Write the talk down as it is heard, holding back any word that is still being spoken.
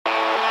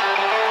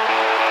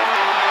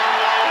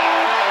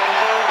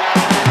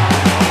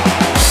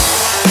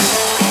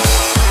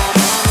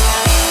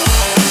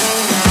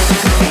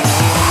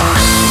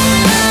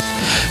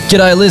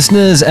G'day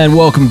listeners, and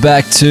welcome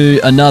back to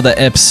another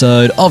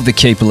episode of the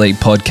Keeper League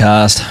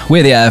podcast.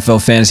 We're the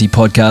AFL Fantasy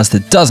podcast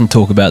that doesn't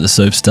talk about the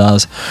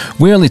superstars.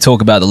 We only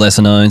talk about the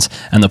lesser knowns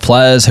and the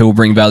players who will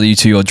bring value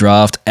to your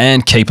draft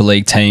and Keeper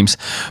League teams.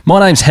 My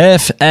name's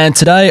Heff, and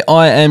today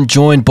I am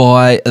joined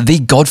by the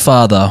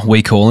Godfather,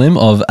 we call him,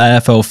 of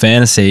AFL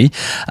Fantasy,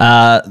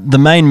 the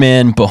main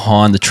man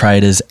behind the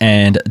Traders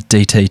and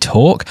DT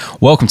Talk.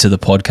 Welcome to the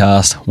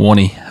podcast,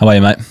 Warnie. How are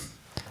you, mate?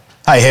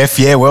 Hey, Heff.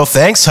 Yeah, well,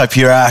 thanks. Hope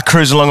you're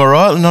cruising along all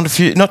right.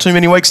 Not too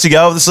many weeks to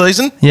go of the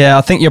season. Yeah,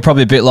 I think you're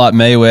probably a bit like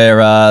me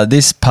where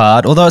this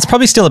part, although it's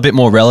probably still a bit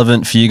more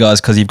relevant for you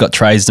guys because you've got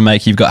trades to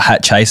make, you've got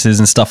hat chases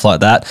and stuff like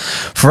that.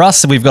 For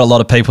us, we've got a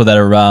lot of people that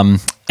are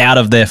out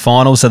of their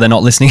finals, so they're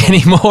not listening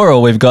anymore, or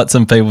we've got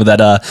some people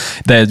that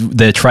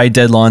their trade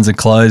deadlines are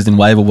closed and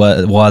waiver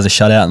wires are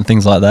shut out and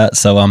things like that.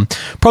 So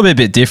probably a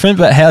bit different,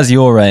 but how's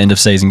your end of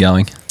season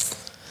going?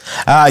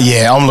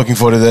 Yeah, I'm looking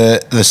forward to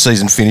the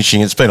season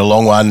finishing. It's been a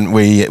long one.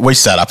 We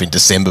start up in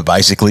December,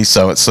 basically,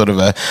 so it's sort of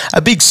a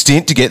big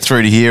stint to get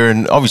through to here,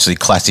 and obviously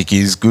Classic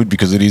is good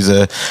because it is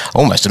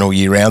almost an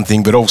all-year-round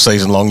thing, but all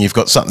season long you've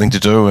got something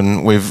to do,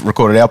 and we've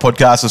recorded our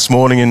podcast this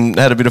morning and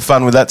had a bit of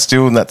fun with that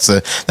still, and that's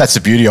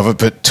the beauty of it.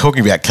 But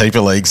talking about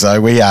Keeper Leagues,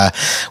 though, we had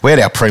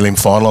our prelim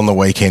final on the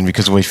weekend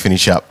because we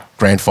finish up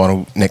grand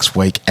final next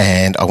week,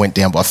 and I went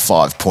down by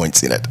 5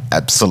 points in it.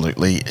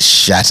 Absolutely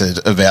shattered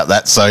about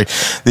that. So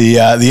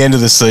the end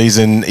of the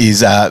season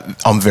is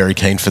I'm very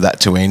keen for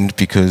that to end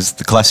because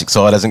the Classic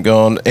side hasn't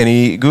gone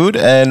any good,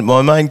 and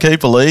my main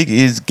Keeper League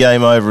is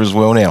game over as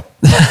well now.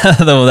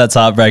 Well, that's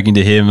heartbreaking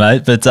to hear,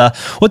 mate. But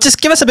just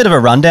give us a bit of a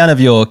rundown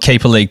of your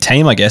Keeper League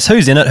team, I guess.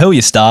 Who's in it? Who are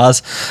your stars?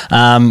 Who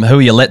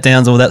are your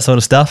letdowns? All that sort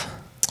of stuff.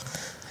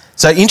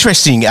 So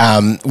interesting.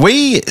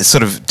 We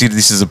sort of did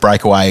this as a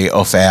breakaway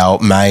off our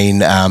main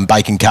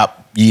Bacon Cup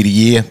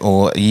year-to-year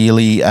or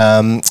yearly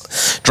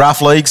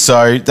draft league.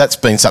 So that's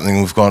been something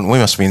we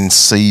must be in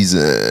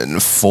season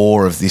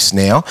 4 of this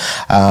now.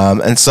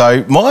 And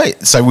so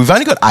we've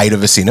only got 8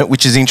 of us in it,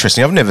 which is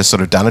interesting. I've never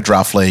sort of done a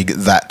draft league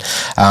that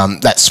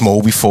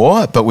small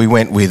before, but we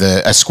went with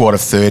a squad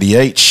of 30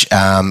 each,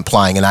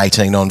 playing an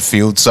 18 on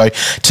field. So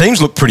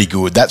teams look pretty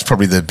good. That's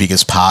probably the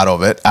biggest part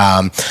of it.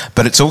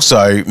 But it's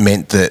also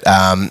meant that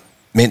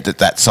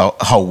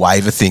whole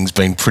waiver thing's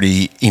been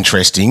pretty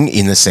interesting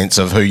in the sense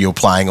of who you're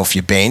playing off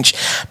your bench.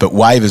 But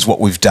waivers, what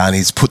we've done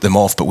is put them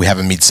off, but we have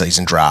a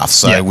mid-season draft,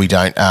 so we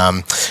don't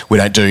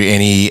do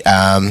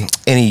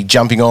any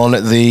jumping on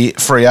the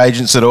free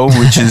agents at all,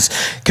 which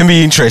can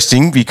be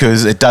interesting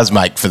because it does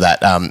make for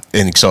that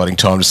an exciting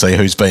time to see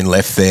who's been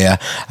left there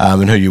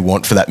and who you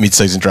want for that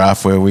mid-season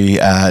draft where we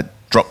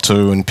drop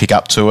 2 and pick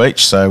up 2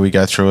 each. So we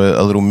go through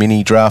a little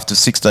mini draft of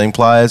 16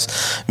 players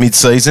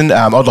mid-season.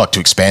 I'd like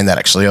to expand that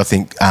actually. I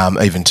think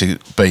even to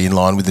be in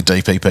line with the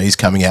DPPs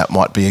coming out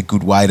might be a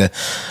good way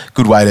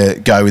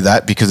to go with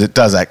that because it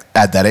does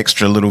add that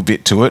extra little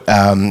bit to it.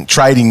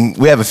 Trading,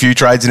 we have a few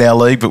trades in our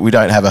league, but we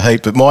don't have a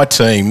heap. But my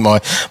team, my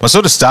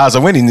sort of stars, I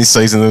went in this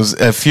season, there was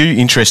a few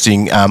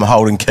interesting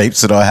hold and keeps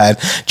that I had.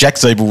 Jack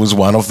Zeeble was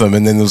one of them,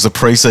 and then there was a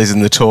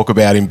pre-season to talk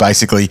about him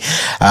basically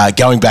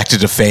going back to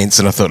defence,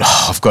 and I thought,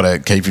 I've got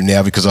to keep him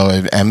now because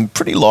I am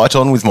pretty light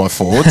on with my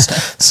forwards.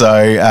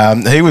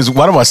 So he was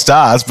one of my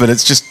stars, but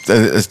it's just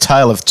a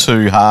tale of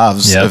 2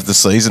 halves of the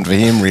season for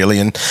him, really.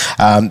 And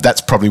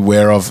that's probably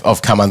where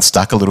I've come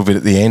unstuck a little bit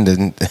at the end.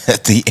 And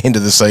at the end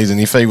of the season,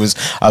 if he was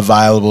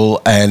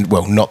available and,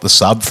 well, not the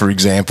sub, for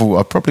example,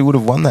 I probably would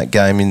have won that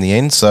game in the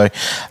end. So,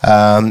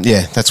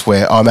 that's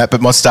where I'm at.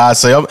 But my stars,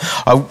 so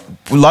I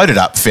loaded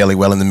up fairly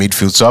well in the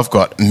midfield. So I've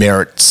got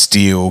Merritt,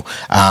 Steele,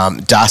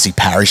 Darcy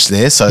Parish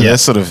there. So they're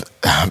sort of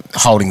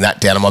holding that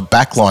down. And my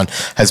backline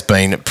has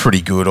been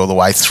pretty good all the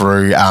way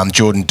through.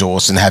 Jordan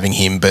Dawson, having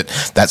him, but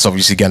that's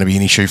obviously going to be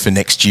an issue for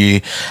next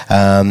year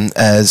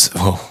as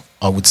well.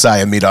 I would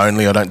say a mid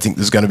only. I don't think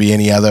there's going to be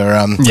any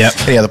other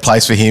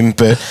place for him.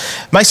 But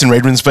Mason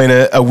Redman's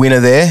been a winner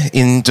there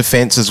in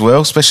defence as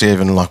well, especially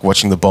even like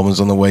watching the Bombers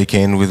on the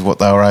weekend with what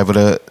they were able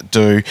to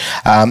do.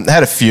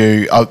 Had a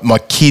few. My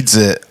kids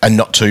are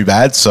not too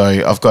bad, so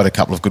I've got a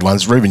couple of good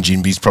ones. Ruben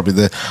Jinby's probably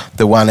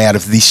the one out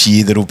of this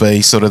year that'll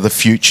be sort of the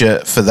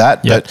future for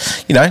that. Yep.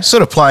 But,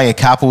 sort of playing a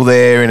couple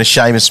there in a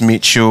Seamus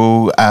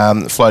Mitchell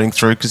floating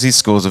through because his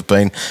scores have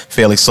been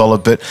fairly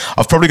solid. But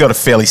I've probably got a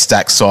fairly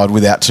stacked side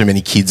without too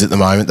many kids at the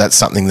moment. That's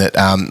something that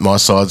my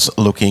side's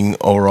looking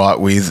all right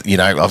with.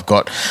 I've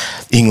got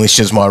English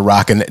as my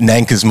ruck and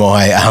Nank as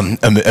my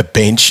a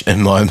bench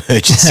and my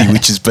emergency,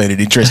 which has been an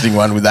interesting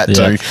one with that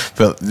too.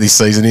 But this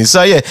season is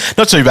so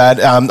not too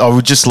bad. I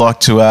would just like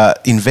to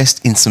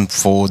invest in some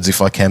forwards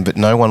if I can, but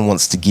no one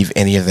wants to give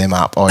any of them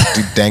up. I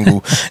did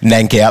dangle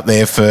Nank out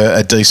there for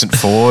a decent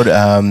forward,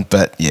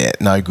 but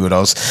no good. I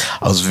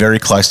was very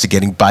close to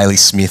getting Bailey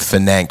Smith for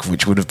Nank,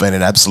 which would have been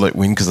an absolute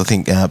win because I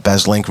think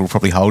Baz Lenker will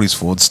probably hold his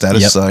forward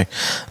status. So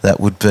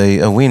that would be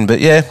a win. But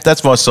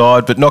that's my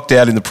side, but knocked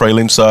out in the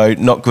prelim, so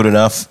not good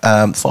enough.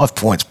 5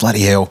 points,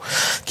 bloody hell.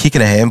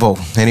 Kicking a handball.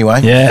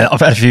 Anyway. Yeah,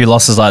 I've had a few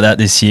losses like that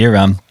this year.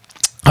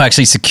 I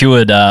actually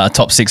secured a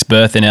top 6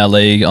 berth in our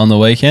league on the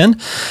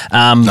weekend.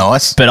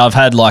 Nice. But I've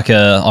had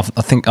I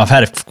think I've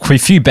had a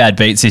few bad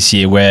beats this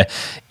year where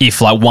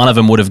if like one of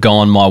them would have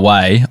gone my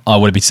way,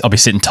 I'll be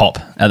sitting top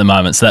at the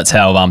moment. So that's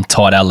how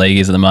tight our league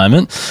is at the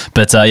moment.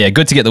 But yeah,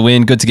 good to get the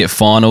win, good to get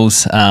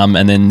finals.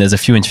 And then there's a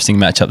few interesting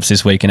matchups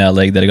this week in our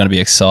league that are going to be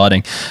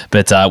exciting.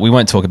 But we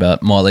won't talk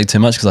about my league too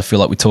much because I feel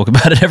like we talk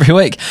about it every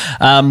week.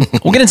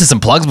 We'll get into some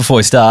plugs before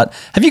we start.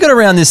 Have you got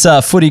around this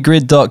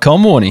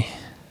footygrid.com, Warnie?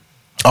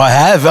 I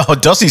have.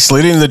 Dossie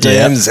slid into the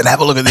DMs and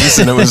have a look at this,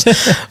 and it was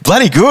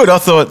bloody good. I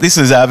thought this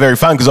is very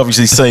fun because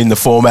obviously seen the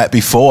format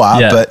before,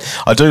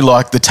 but I do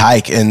like the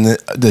take and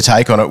the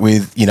take on it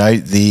with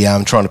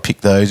the trying to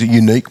pick those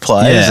unique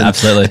players. Yeah, and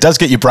absolutely. It does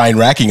get your brain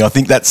racking. I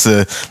think that's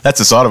the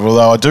side of it.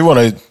 Although I do want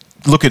to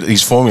look at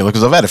his formula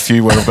because I've had a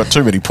few where I've got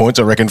too many points,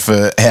 I reckon,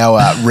 for how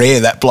rare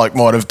that bloke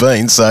might have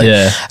been. So,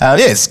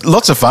 it's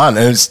lots of fun.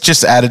 And it's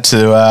just added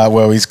to,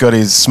 he's got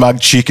his smug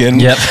chicken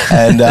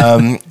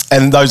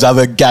and those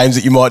other games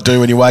that you might do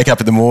when you wake up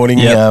in the morning.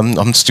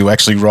 I'm still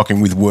actually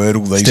rocking with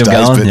Wordle these days.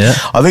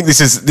 But I think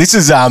this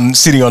is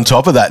sitting on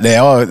top of that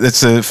now.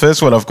 It's the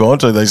first one I've gone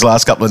to these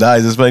last couple of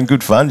days. It's been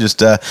good fun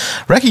just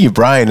racking your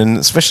brain, and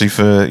especially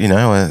for,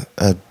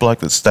 a bloke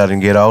that's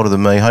starting to get older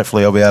than me.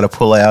 Hopefully I'll be able to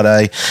pull out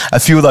a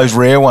few of those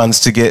rare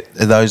ones to get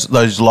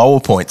those lower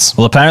points.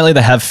 Well, apparently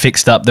they have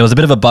fixed up. There was a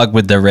bit of a bug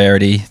with the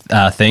rarity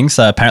thing,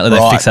 so apparently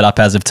they fixed that up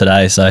as of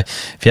today. So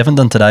if you haven't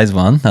done today's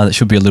one, that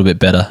should be a little bit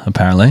better,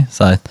 apparently.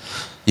 So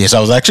yes, I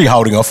was actually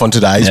holding off on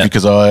today's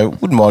because I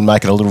wouldn't mind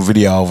making a little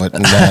video of it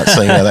and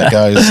seeing how that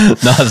goes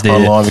nice,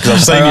 online because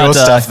I've seen your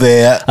stuff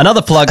there.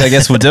 Another plug I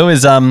guess we'll do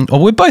is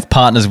we're both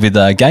partners with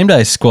Game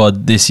Day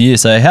Squad this year.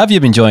 So how have you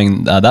been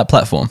enjoying that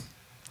platform?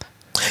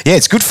 Yeah,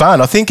 it's good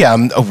fun. I think,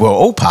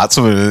 all parts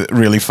of it are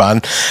really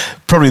fun.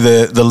 Probably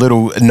the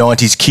little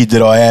 90s kid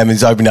that I am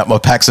is opening up my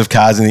packs of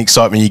cards and the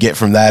excitement you get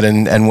from that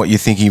and what you're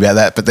thinking about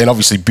that. But then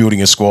obviously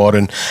building a squad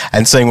and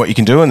seeing what you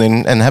can do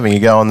and having a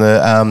go on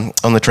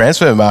the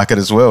transfer market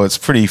as well. It's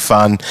pretty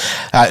fun.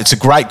 It's a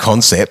great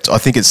concept. I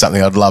think it's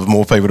something I'd love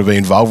more people to be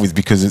involved with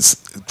because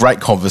it's a great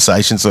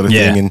conversation sort of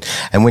thing.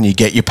 And when you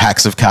get your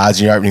packs of cards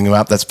and you're opening them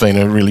up, that's been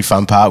a really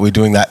fun part. We're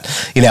doing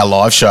that in our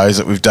live shows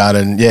that we've done.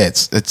 And yeah,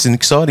 it's an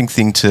exciting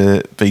thing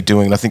to be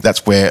doing. And I think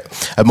that's where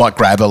it might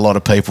grab a lot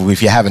of people.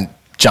 If you haven't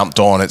jumped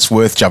on, it's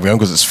worth jumping on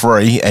because it's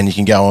free and you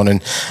can go on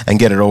and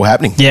get it all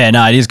happening. Yeah,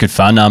 no, it is good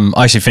fun.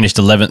 I actually finished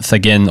 11th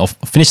again, or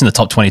finished in the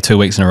top 22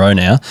 weeks in a row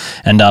now.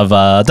 And I've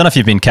don't know if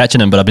you've been catching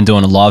them, but I've been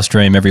doing a live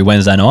stream every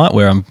Wednesday night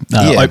where I'm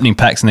opening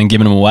packs and then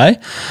giving them away.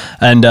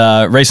 And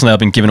recently I've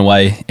been giving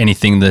away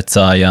anything that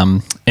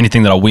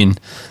I win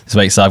this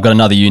week. So I've got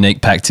another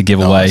unique pack to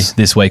give away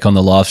this week on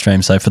the live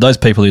stream. So for those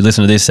people who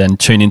listen to this and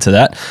tune into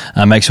that,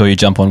 make sure you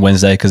jump on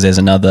Wednesday because there's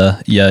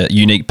another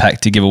unique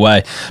pack to give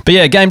away. But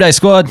yeah, Game Day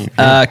Squad,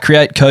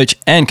 create, coach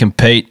and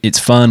compete. It's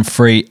fun,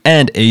 free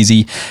and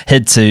easy.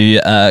 Head to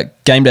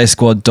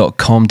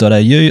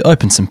gamedaysquad.com.au,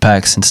 open some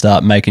packs and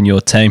start making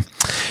your team.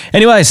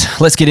 Anyways,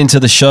 let's get into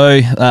the show.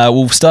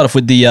 We'll start off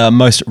with the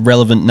most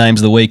relevant names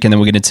of the week and then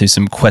we'll get into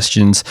some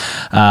questions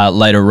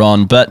later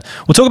on. But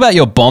we'll talk about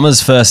your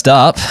Bombers first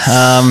up.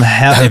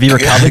 How have you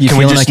recovered? You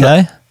feeling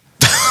okay?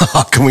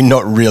 Can we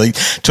not really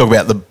talk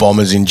about the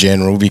Bombers in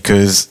general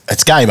because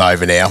it's game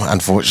over now,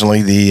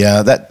 unfortunately.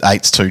 That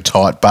 8's too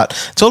tight, but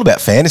it's all about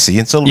fantasy.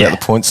 It's all about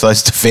the points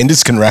those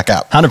defenders can rack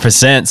up.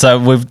 100%. So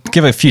we'll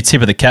give a few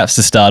tip of the caps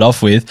to start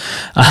off with.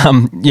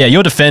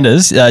 Your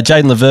defenders,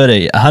 Jaden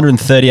Laverde,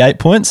 138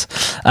 points,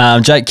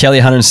 Jake Kelly,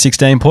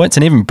 116 points,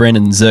 and even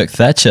Brendan Zirk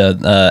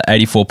Thatcher,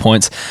 84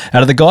 points.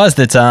 Out of the guys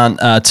that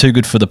aren't too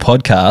good for the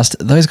podcast,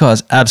 those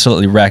guys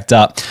absolutely racked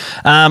up.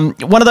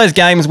 One of those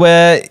games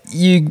where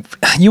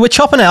you were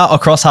chopping out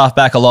across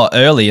halfback a lot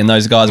early and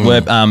those guys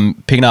were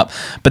picking up.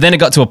 But then it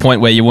got to a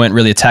point where you weren't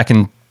really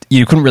attacking.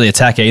 You couldn't really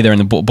attack either and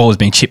the ball was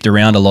being chipped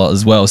around a lot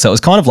as well. So it was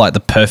kind of like the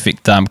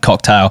perfect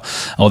cocktail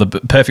or the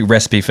perfect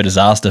recipe for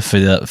disaster for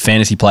the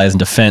fantasy players in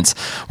defence.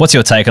 What's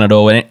your take on it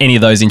all? Any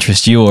of those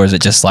interest you or is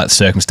it just like the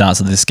circumstance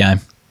of this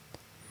game?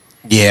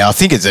 Yeah, I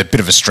think it's a bit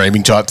of a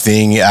streaming type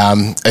thing.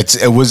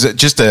 It was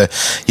just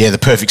the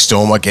perfect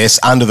storm, I guess.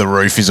 Under the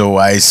roof is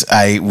always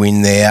a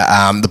win there.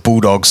 The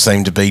Bulldogs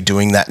seem to be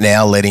doing that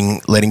now,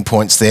 letting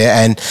points there,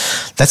 and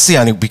that's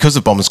because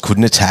the Bombers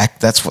couldn't attack.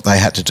 That's what they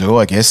had to do,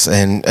 I guess.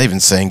 And even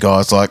seeing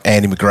guys like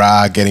Andy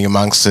McGrath getting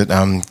amongst it,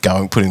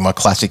 putting my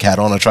classic hat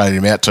on. I traded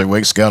him out 2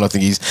 weeks ago, and I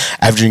think he's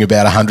averaging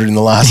about 100 in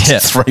the last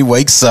 3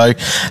 weeks. So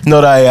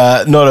not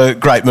a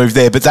great move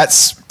there, but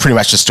that's pretty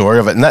much the story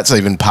of it, and that's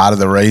even part of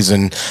the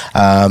reason.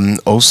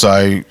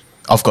 Also,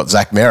 I've got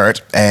Zach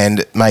Merritt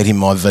and made him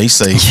my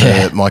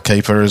VC for my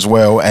keeper as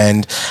well,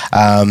 and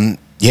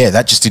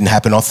that just didn't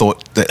happen. I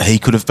thought that he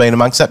could have been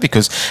amongst that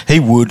because he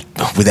would,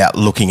 without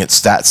looking at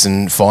stats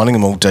and finding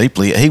them all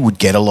deeply, he would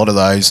get a lot of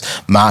those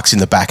marks in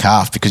the back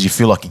half because you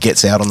feel like he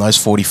gets out on those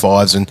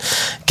 45s and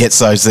gets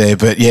those there.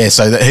 But yeah,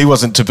 so that he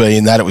wasn't to be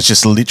in that. It was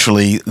just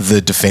literally the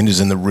defenders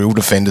and the real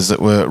defenders that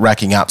were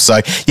racking up. So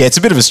yeah, it's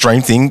a bit of a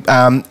stream thing.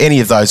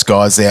 Any of those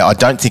guys there, I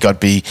don't think I'd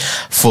be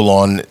full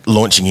on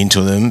launching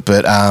into them,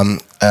 but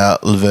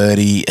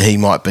Laverty, he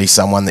might be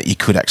someone that you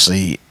could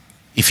actually,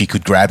 if you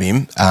could grab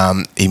him,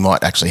 he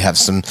might actually have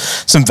some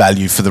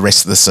value for the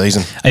rest of the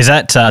season. Is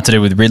that to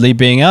do with Ridley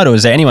being out, or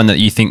is there anyone that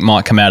you think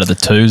might come out of the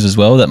twos as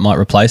well that might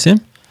replace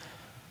him?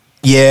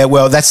 Yeah,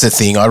 well, that's the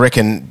thing. I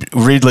reckon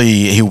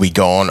Ridley, he'll be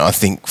gone, I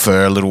think,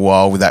 for a little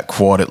while with that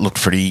quad. It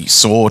looked pretty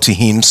sore to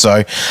him.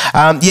 So,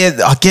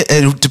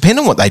 it'll depend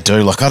on what they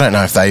do. Like, I don't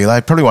know if they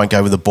probably won't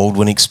go with the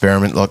Baldwin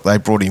experiment. Like, they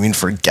brought him in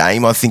for a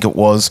game, I think it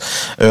was,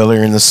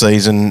 earlier in the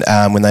season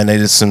when they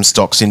needed some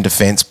stocks in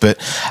defence. But,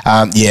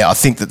 I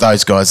think that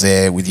those guys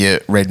there with your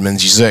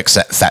Redmonds, your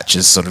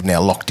Thatcher's sort of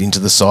now locked into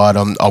the side.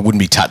 I wouldn't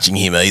be touching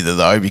him either,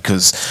 though,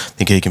 because I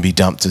think he can be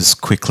dumped as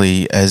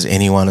quickly as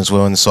anyone as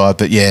well in the side.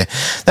 But, yeah,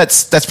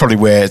 that's probably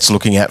where it's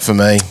looking at for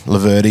me.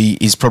 Laverty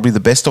is probably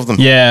the best of them.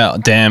 Yeah,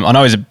 damn. I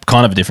know he's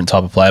kind of a different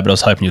type of player, but I was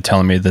hoping you were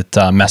telling me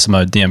that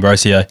Massimo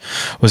D'Ambrosio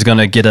was going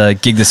to get a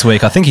gig this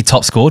week. I think he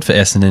top scored for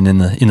Essendon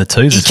in the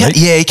twos this week.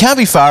 Yeah, he can't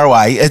be far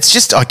away. It's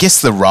just, I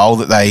guess, the role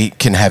that they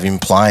can have him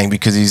playing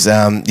because he's,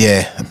 I'm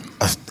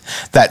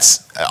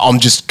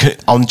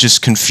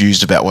just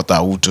confused about what they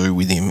will do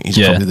with him is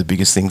probably the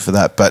biggest thing for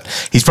that. But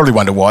he's probably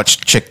one to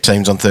watch. Check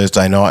teams on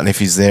Thursday night, and if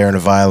he's there and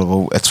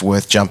available, it's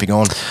worth jumping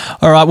on.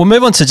 All right, we'll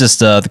move on to just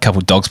the couple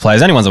of Dogs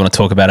players. Only ones I want to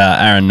talk about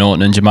are Aaron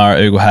Norton and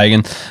Jamara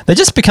Ugle-Hagan. They're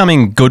just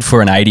becoming good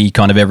for an 80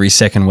 kind of every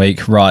second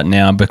week right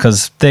now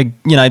because they're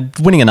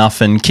winning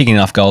enough and kicking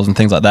enough goals and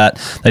things like that.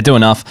 They do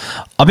enough.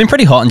 I've been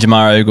pretty hot on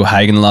Jamara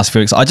Ugle-Hagan the last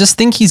few weeks. I just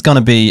think he's going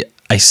to be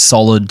a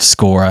solid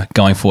scorer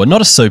going forward.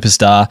 Not a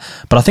superstar,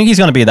 but I think he's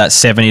going to be that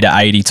 70 to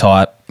 80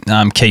 type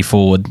key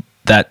forward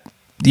that,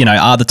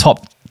 are the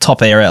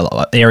top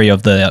area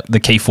of the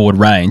key forward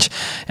range.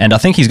 And I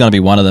think he's going to be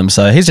one of them.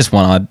 So he's just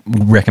one I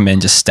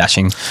recommend just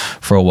stashing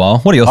for a while.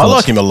 What are your thoughts? I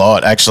like him a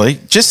lot, actually.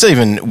 Just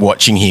even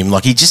watching him,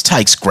 like he just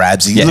takes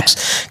grabs. He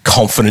looks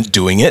confident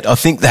doing it. I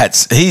think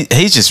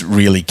he's just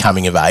really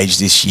coming of age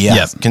this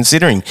year,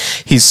 considering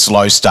his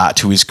slow start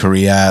to his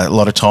career, a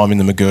lot of time in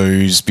the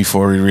Magoos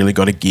before he really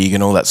got a gig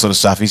and all that sort of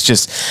stuff. He's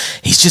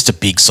just a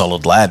big,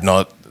 solid lad.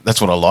 And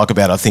that's what I like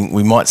about it. I think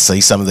we might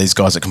see some of these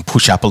guys that can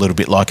push up a little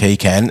bit like he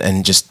can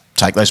and just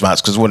take those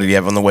marks, because what did he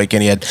have on the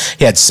weekend?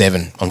 He had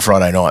 7 on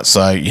Friday night.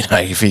 So,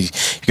 if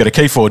you've got a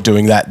key forward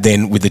doing that,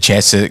 then with the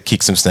chance to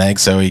kick some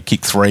snags. So he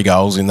kicked 3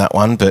 goals in that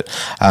one. But,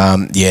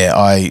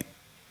 I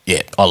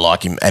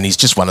like him, and he's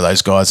just one of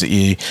those guys that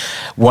you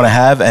want to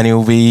have, and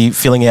he'll be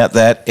filling out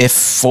that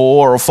F4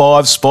 or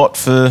 5 spot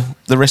for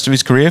the rest of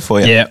his career for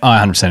you. Yeah, I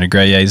 100%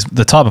 agree. Yeah, he's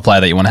the type of player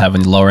that you want to have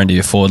in the lower end of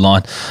your forward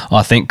line,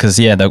 I think, because,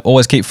 they'll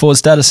always keep forward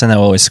status and they'll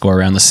always score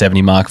around the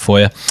 70 mark for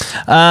you.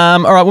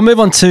 All right, we'll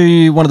move on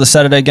to one of the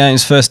Saturday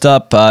games first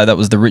up. That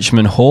was the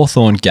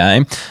Richmond-Hawthorn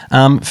game.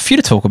 A few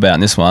to talk about in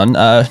this one.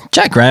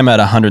 Jack Graham had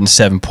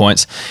 107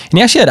 points, and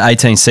he actually had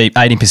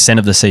 18%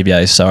 of the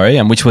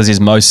CBAs, which was his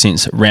most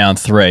since round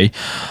 3.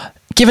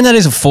 Given that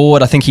he's a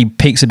forward, I think he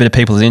piques a bit of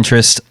people's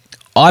interest.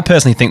 I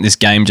personally think this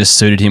game just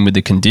suited him with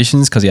the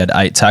conditions because he had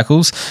 8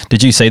 tackles.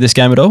 Did you see this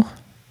game at all?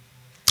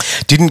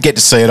 Didn't get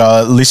to see it.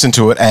 I listened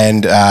to it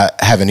and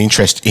have an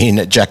interest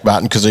in Jack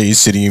Martin because he is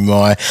sitting in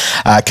my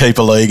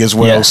keeper league as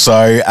well. Yeah.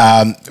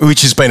 So,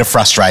 which has been a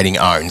frustrating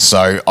own.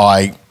 So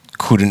I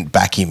couldn't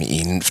back him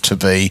in to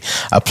be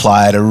a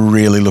player to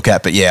really look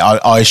at. But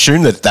I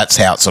assume that's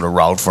how it sort of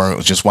rolled for him. It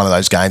was just one of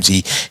those games.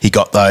 He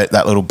got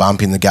that little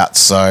bump in the guts.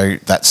 So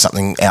that's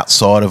something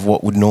outside of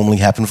what would normally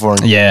happen for him.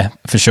 Yeah,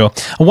 for sure.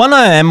 One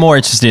I am more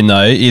interested in,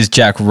 though, is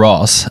Jack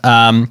Ross.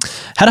 Had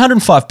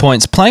 105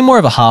 points, playing more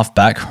of a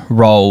halfback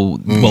role.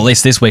 Well, at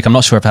least this week. I'm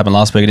not sure if it happened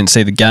last week. I didn't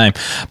see the game.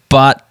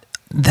 But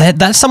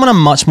that's someone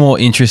I'm much more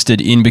interested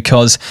in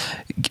because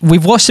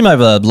we've watched him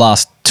over the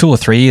last 2 or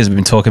 3 years. We've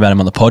been talking about him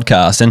on the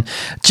podcast, and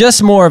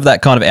just more of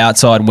that kind of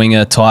outside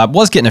winger type.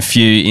 Was getting a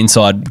few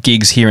inside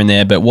gigs here and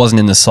there, but wasn't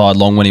in the side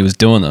long when he was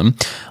doing them.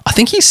 I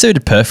think he's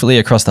suited perfectly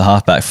across the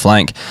halfback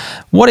flank.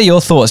 What are your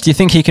thoughts? Do you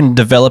think he can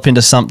develop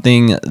into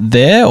something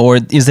there, or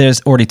is there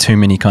already too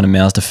many kind of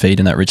mouths to feed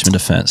in that Richmond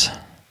defence?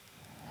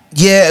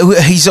 Yeah,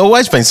 he's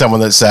always been someone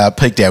that's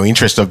piqued our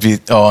interest a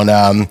bit on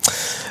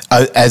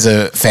as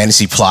a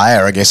fantasy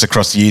player, I guess,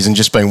 across the years, and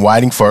just been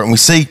waiting for it. And we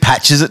see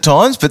patches at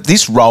times, but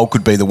this role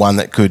could be the one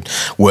that could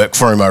work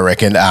for him, I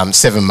reckon.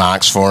 7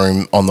 marks for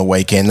him on the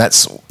weekend.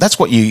 That's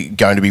what you're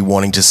going to be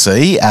wanting to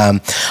see.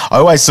 I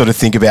always sort of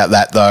think about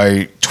that,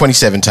 though.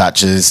 27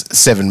 touches,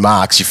 7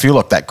 marks. You feel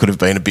like that could have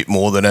been a bit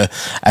more than a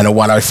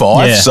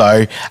 105. Yeah.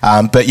 So,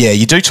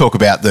 you do talk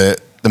about the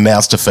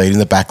mouths to feed in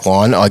the back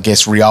line. I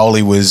guess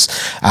Rioli was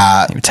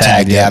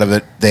tagged out of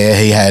it there.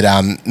 He had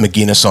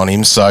McGuinness on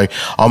him, so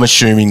I'm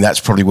assuming that's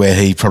probably where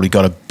he probably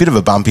got a bit of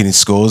a bump in his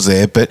scores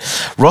there. But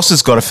Ross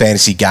has got a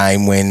fantasy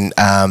game when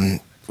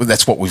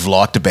that's what we've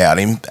liked about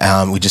him.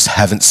 We just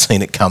haven't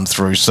seen it come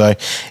through. So,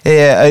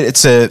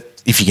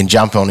 if you can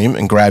jump on him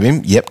and grab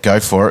him, go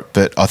for it.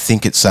 But I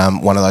think it's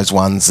one of those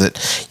ones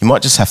that you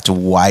might just have to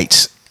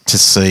wait to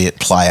see it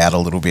play out a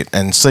little bit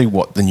and see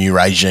what the new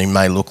regime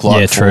may look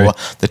like true.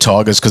 for the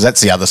Tigers, because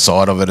that's the other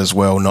side of it as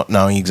well, not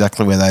knowing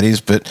exactly where that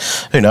is. But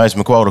who knows,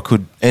 McWilder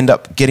could end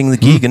up getting the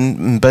gig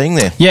and being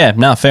there. Yeah,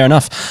 no, fair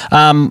enough.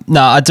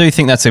 No, I do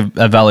think that's a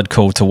valid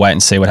call to wait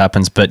and see what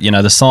happens, but,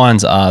 the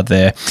signs are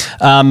there.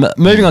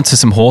 Moving on to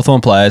some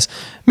Hawthorn players,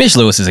 Mitch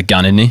Lewis is a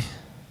gun, isn't he?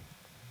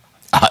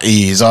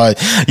 He is.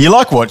 You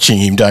like watching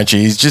him, don't you?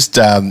 He's just,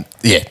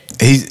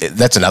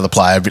 that's another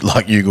player, a bit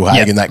like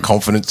Ugle-Hagan. Yep. That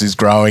confidence is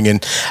growing,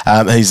 and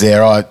he's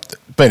there. I've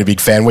been a big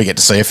fan. We get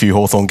to see a few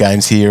Hawthorn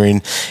games here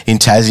in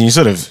Tassie. You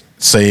sort of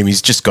see him.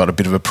 He's just got a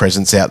bit of a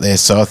presence out there.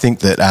 So I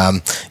think that,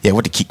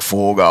 what to kick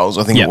 4 goals,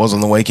 I think it was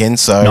on the weekend.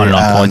 So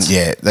 99 points.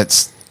 Yeah,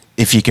 that's.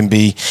 If you can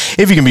be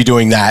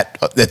doing that,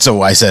 that's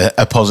always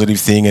a positive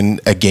thing.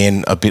 And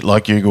again, a bit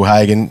like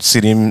Ugle-Hagan,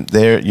 sit him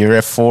there at your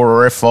F4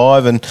 or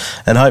F5,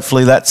 and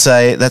hopefully that's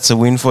a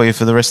win for you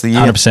for the rest of the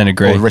year. 100%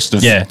 agree. Or the rest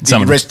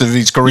of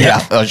his career,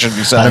 I should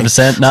be saying.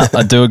 100%. No,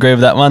 I do agree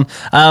with that one.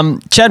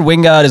 Chad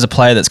Wingard is a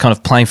player that's kind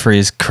of playing for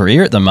his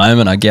career at the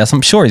moment, I guess.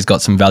 I'm sure he's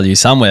got some value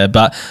somewhere,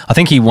 but I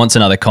think he wants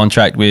another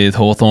contract with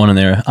Hawthorn, and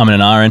they're and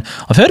ahhing.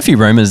 I've heard a few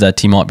rumours that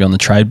he might be on the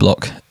trade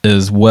block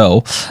as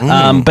well.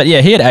 But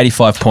yeah, he had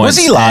 85 points. Was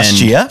he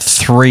last year?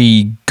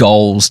 3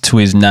 goals to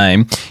his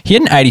name. He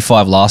had an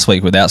 85 last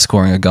week without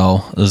scoring a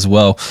goal as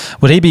well.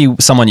 Would he be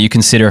someone you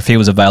consider if he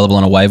was available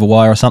on a waiver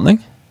wire or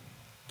something?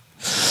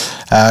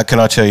 Can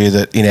I tell you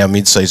that in our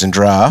mid-season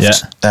draft,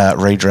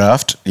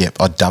 redraft,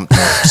 I dumped him.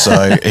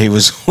 So he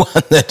was one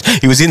that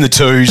he was in the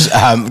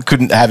 2s,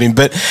 couldn't have him.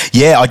 But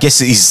yeah, I guess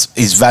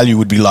his value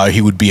would be low.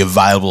 He would be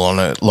available on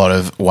a lot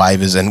of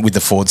waivers, and with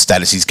the forward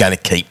status, he's going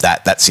to keep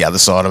that. That's the other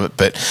side of it.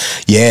 But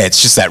yeah,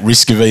 it's just that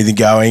risk of either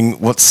going,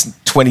 what's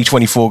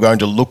 2024 going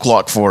to look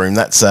like for him?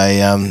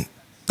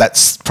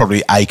 That's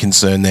probably a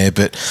concern there.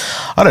 But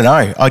I don't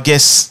know. I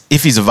guess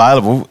if he's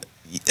available,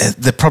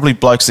 they're probably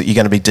blokes that you're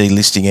going to be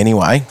delisting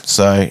anyway,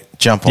 so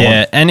jump on.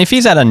 Yeah, and if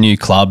he's at a new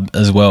club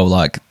as well,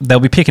 like they'll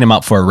be picking him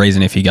up for a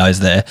reason if he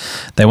goes there.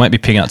 They won't be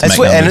picking up to make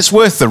numbers. And it's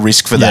worth the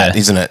risk for that,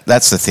 isn't it?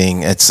 That's the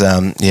thing. It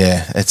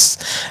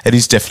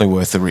is definitely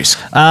worth the risk.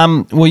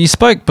 Well, you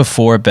spoke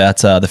before about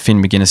the Finn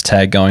McGuinness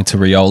tag going to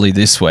Rioli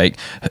this week.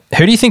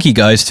 Who do you think he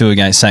goes to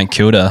against St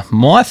Kilda?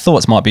 My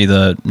thoughts might be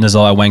the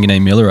Nazai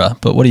Wanganeen-Millerer,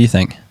 but what do you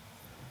think?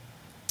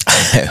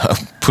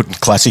 Putting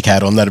classic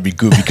hat on, that'd be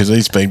good, because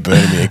he's been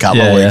burning me a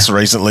couple of weeks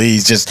recently.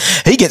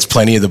 He gets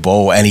plenty of the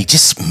ball, and he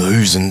just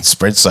moves and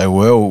spreads so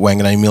well,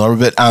 Wanganeen-Millerer.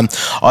 But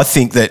I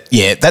think that,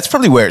 that's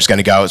probably where it's going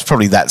to go. It's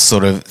probably that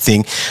sort of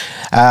thing.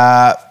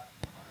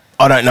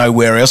 I don't know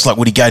where else. Like,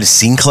 would he go to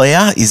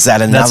Sinclair? Is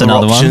that another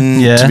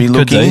option to be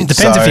looking?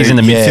 Depends if he's in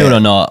the midfield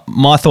or not.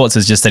 My thoughts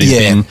is just that he's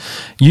been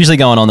usually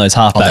going on those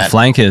halfback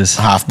flankers.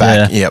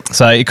 Halfback, yep.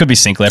 So it could be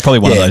Sinclair, probably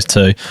one of those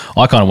two.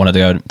 I kind of wanted to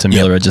go to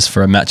Miller just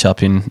for a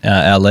matchup in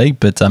our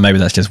league, but maybe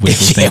that's just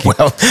wishful thinking.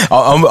 Well,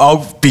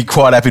 I'll be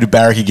quite happy to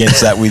barrack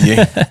against that with you.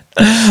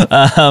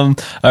 All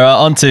right,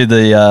 on to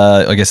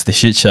the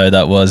shit show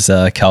that was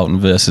Carlton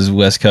versus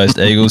West Coast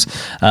Eagles.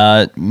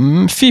 A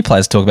few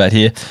players to talk about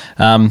here.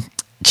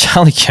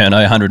 Charlie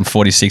Curnow,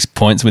 146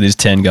 points with his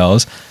 10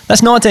 goals.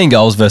 That's 19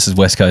 goals versus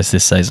West Coast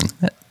this season.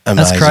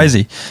 Amazing. That's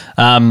crazy.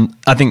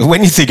 I think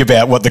when you think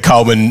about what the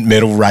Coleman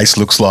medal race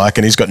looks like,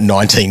 and he's got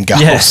 19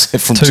 goals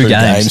from two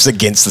games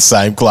against the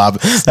same club,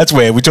 that's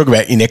where we talk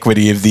about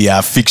inequity of the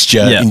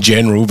fixture in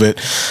general. But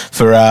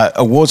for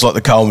awards like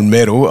the Coleman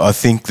medal, I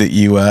think that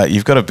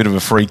you've got a bit of a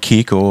free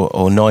kick,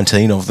 or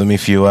 19 of them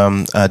if you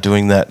are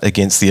doing that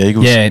against the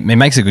Eagles. Yeah, it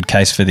makes a good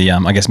case for the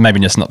I guess maybe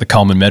just not the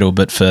Coleman medal,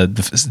 but for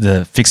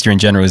the fixture in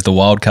general is the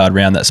wild card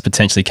round that's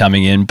potentially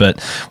coming in.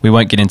 But we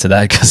won't get into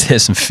that because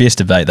there's some fierce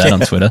debate that on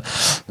Twitter.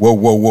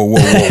 Whoa.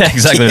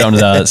 Exactly. We don't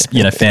want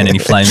to fan any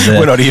flames there.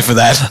 We're not here for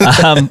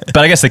that. But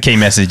I guess the key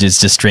message is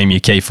just stream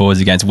your key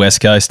forwards against West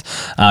Coast.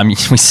 We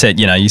said,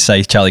 you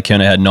say Charlie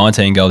Curnow had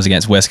 19 goals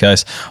against West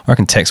Coast. I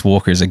reckon Tex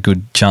Walker is a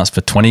good chance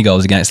for 20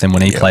 goals against them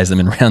when he plays them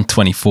in round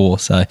 24.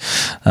 So,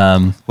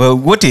 well,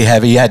 what do you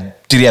have?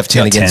 Did he have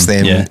 10 against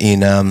them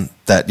in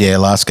that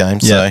last game?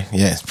 So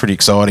it's pretty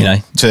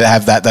exciting to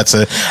have that. That's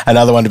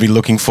another one to be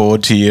looking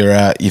forward to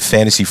your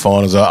fantasy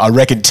finals. I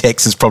reckon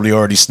Tex is probably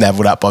already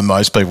snaffled up by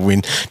most people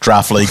in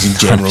draft leagues in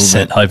general.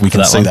 Hoping we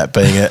can see that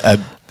being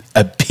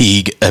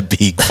a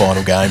big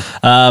final game.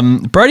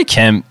 Brodie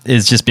Kemp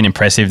has just been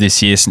impressive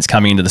this year since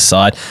coming into the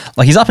side.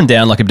 Like, he's up and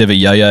down like a bit of a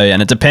yo-yo,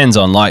 and it depends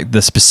on like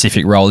the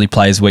specific role he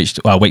plays week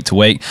to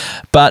week.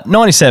 But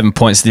 97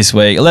 points this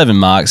week, 11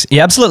 marks. He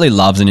absolutely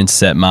loves an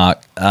intercept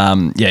mark.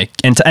 And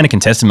a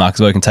contested mark as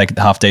well. He can take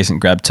a half decent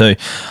grab too.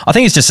 I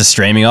think it's just a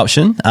streaming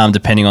option,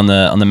 depending on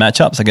the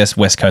matchups. I guess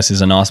West Coast is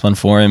a nice one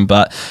for him,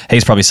 but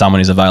he's probably someone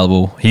who's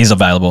available. He's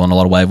available on a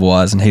lot of waiver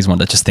wires, and he's one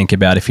to just think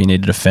about if you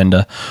need a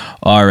defender,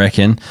 I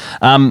reckon.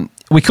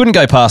 We couldn't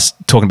go past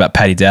talking about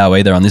Paddy Dow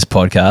either on this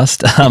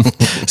podcast.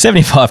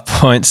 75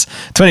 points,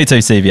 22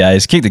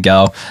 CVAs, kicked a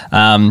goal.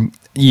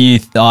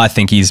 I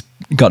think he's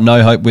got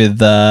no hope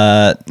with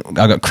I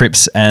got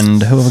Cripps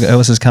and who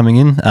else is coming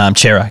in?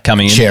 Chera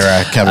coming in.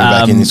 Chera coming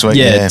back in this week.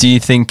 Do you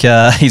think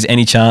he's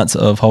any chance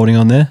of holding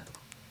on there?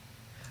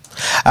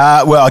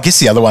 Well, I guess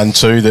the other one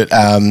too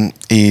that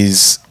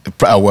is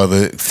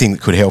the thing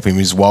that could help him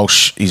is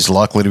Walsh is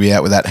likely to be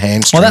out with that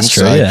hamstring. Well, that's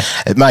true. So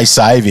it may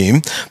save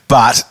him,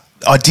 but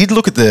I did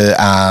look at the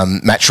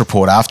match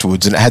report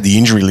afterwards, and it had the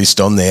injury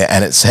list on there,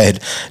 and it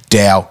said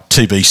Dow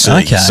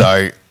TBC.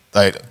 Okay.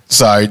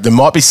 So there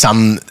might be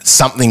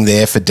something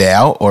there for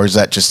Dow, or is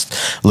that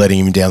just letting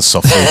him down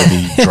softly to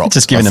be dropped?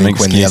 Just giving him an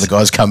excuse. When the other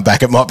guys come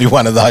back, it might be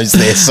one of those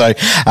there. So,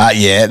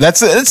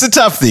 that's a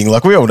tough thing.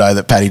 Like, we all know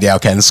that Paddy Dow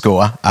can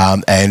score,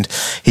 and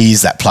he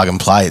is that plug and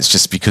play. It's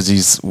just because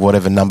he's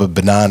whatever number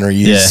banana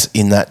he is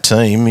in that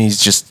team, he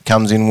just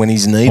comes in when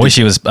he's needed. I wish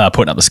he was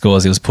putting up the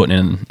scores he was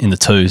putting in the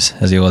twos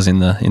as he was in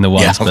the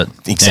ones. Yeah, but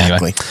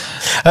exactly.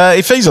 Anyway.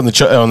 If he's on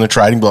the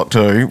trading block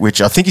too,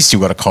 which I think he's still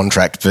got a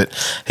contract, but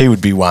he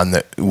would be one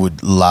that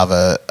would love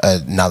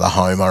another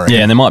home, I reckon.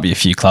 Yeah, and there might be a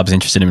few clubs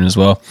interested in him as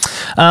well.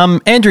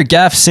 Andrew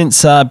Gaff,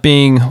 since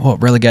being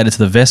relegated to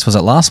the Vest, was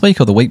it last week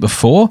or the week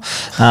before?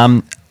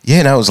 It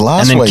was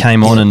last week. And then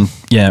came on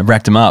and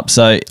racked him up.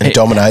 So he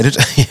dominated.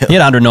 He had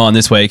 109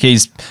 this week.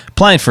 He's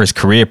playing for his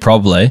career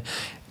probably.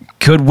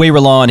 Could we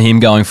rely on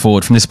him going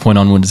forward from this point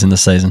onwards in the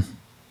season?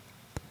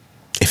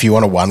 If you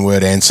want a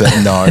one-word answer,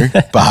 no.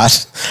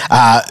 But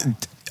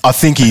I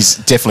think he's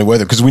definitely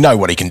worth it because we know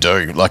what he can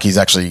do. Like, he's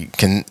actually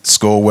can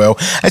score well.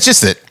 It's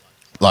just that,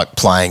 like,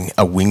 playing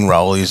a wing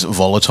role is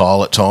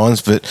volatile at times,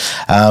 but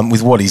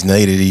with what he's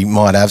needed, he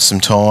might have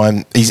some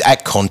time. He's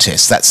at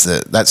contest. That's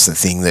the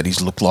thing that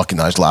he's looked like in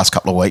those last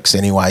couple of weeks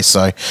anyway.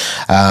 So,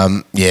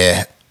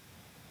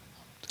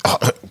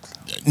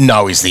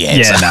 no is the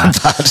answer.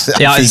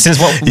 Yeah, no.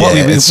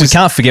 Since we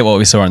can't forget what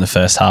we saw in the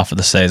first half of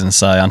the season.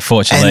 So,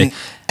 unfortunately,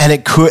 and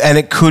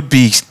it could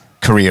be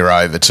career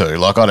over too.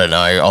 Like, I don't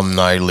know, I'm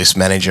no list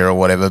manager or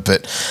whatever,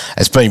 but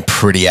it's been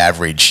pretty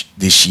average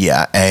this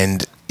year.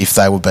 And if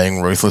they were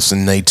being ruthless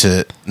and need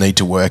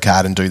to work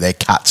hard and do their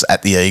cuts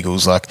at the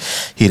Eagles, like,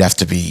 he'd have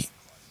to be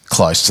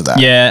close to that.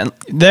 Yeah,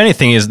 the only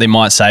thing is they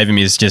might save him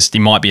is just he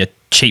might be a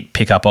cheap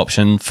pickup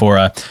option for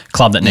a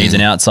club that needs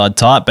an outside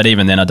type, but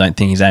even then I don't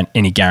think he's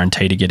any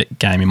guarantee to get a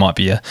game. He might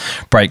be a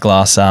break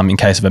glass in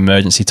case of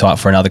emergency type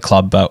for another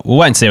club, but we'll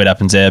wait and see what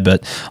happens there.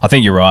 But I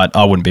think you're right,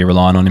 I wouldn't be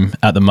relying on him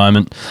at the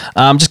moment.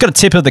 Just got a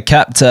tip of the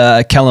cap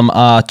to Callum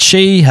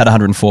Archie, had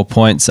 104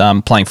 points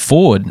playing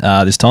forward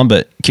this time,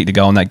 but kicked a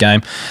goal in that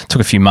game,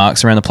 took a few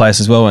marks around the place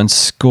as well and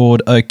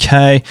scored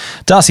okay.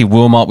 Darcy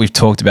Wilmot we've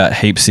talked about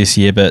heaps this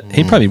year, but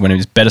he probably one of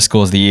his better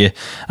scores of the year,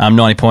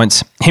 90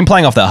 points. Him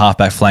playing off that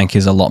halfback flank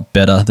is a lot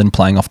better than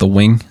playing off the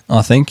wing,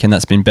 I think, and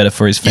that's been better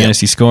for his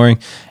fantasy scoring.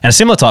 And a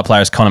similar type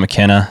player as Connor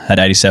McKenna had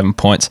 87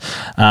 points.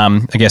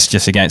 I guess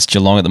just against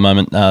Geelong at the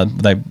moment,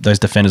 those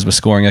defenders were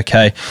scoring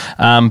okay.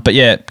 But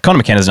yeah, Connor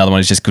McKenna's another one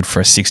who's just good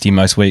for a 60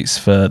 most weeks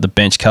for the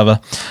bench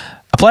cover.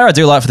 A player I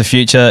do like for the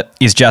future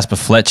is Jasper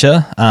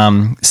Fletcher,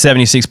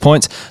 76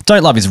 points.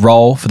 Don't love his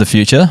role for the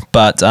future,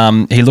 but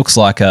he looks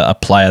like a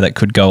player that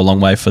could go a long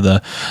way for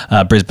the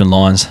Brisbane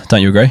Lions.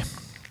 Don't you agree?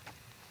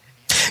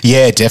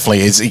 Yeah, definitely.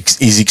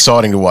 It's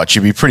exciting to watch.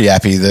 You'd be pretty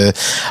happy.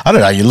 I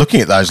don't know, you're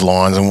looking at those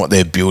Lions and what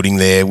they're building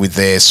there with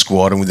their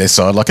squad and with their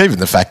side. Like, even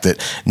the fact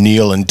that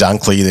Neil and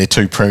Dunkley, their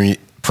two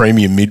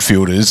premium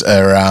midfielders,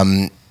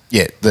 are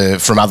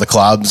from other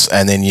clubs,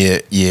 and then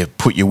you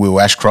put your Will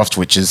Ashcroft,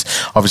 which is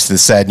obviously the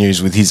sad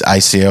news with his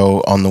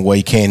ACL on the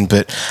weekend,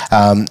 but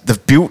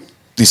they've built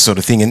this sort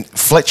of thing, and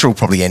Fletcher will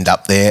probably end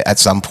up there at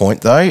some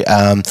point though.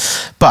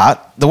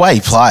 But the way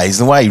he plays,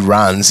 the way he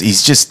runs,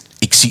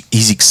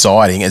 he's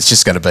exciting. It's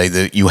just going to be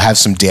that you have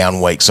some down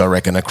weeks, I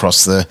reckon,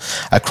 across the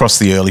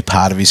early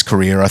part of his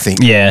career, I think.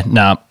 Yeah,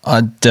 no,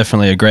 I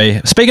definitely agree.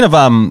 Speaking of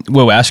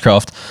Will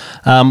Ashcroft,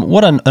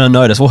 what I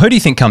noticed, well, who do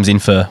you think comes in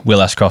for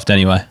Will Ashcroft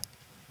anyway?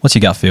 What's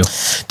your gut feel?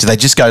 Do they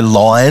just go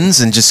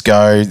Lions and just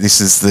go,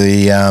 this is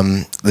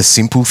the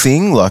simple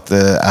thing, like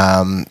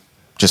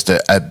just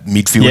a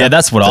midfielder? Yeah,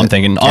 that's what I'm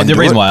thinking. The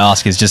reason why I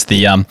ask is just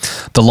the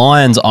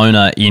Lions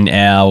owner in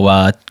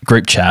our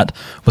group chat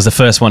was the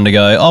first one to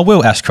go, oh,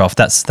 Will Ashcroft,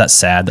 that's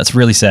sad. That's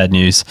really sad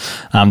news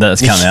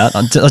that's come out.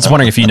 I was just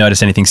wondering if you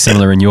noticed anything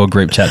similar in your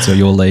group chats or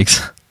your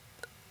leagues.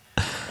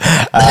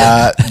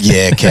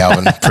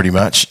 Calvin, pretty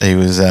much. He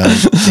was,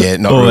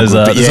 not always,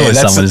 real good. There's always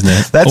someone,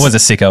 isn't there? Always a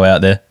sicko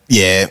out there.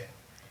 Yeah,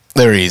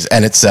 there is,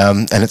 and it's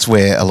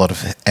where a lot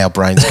of our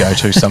brains go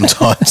to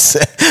sometimes.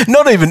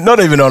 not even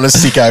on a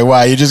sicko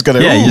way. You just got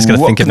to. Yeah, you just got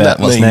to think about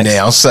what's next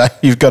now. So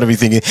you've got to be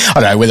thinking.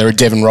 I don't know whether a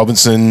Devon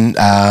Robinson,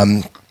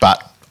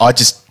 but I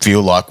just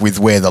feel like with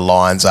where the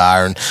Lions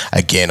are, and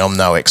again, I'm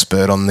no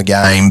expert on the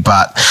game,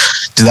 but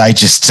do they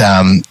just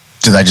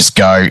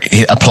go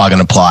a plug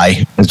and a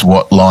play is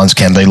what Lions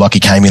can be? Like, he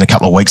came in a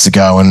couple of weeks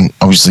ago and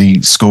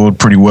obviously scored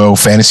pretty well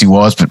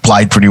fantasy-wise, but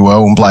played pretty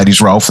well and played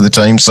his role for the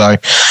team. So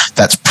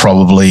that's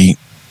probably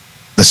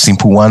the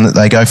simple one that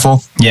they go for.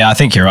 Yeah, I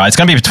think you're right. It's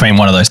going to be between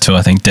one of those two,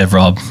 I think,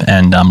 Dev-Rob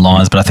and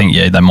Lyons, but I think,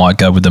 they might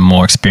go with the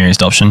more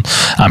experienced option,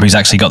 who's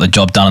actually got the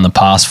job done in the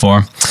past for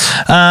him.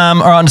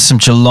 All right, some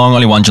Geelong.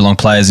 Only one Geelong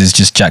players is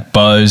just Jack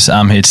Bowes. He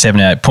had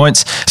 78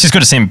 points. It's just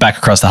good to see him back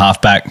across the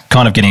halfback,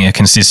 kind of getting a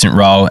consistent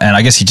role, and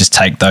I guess you just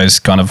take those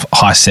kind of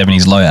high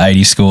 70s, low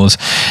 80s scores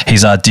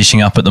he's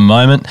dishing up at the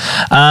moment.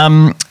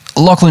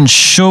 Lachlan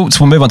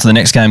Schultz, we'll move on to the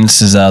next game.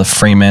 This is the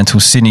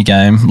Fremantle-Sydney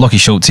game. Lachie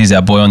Schultz is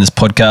our boy on this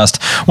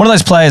podcast. One of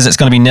those players that's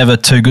going to be never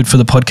too good for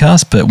the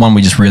podcast, but one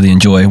we just really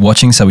enjoy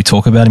watching, so we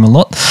talk about him a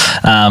lot.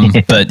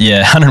 But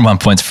 101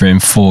 points for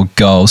him, 4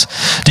 goals.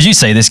 Did you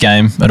see this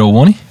game at all,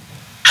 Warnie?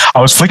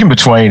 I was flicking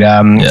between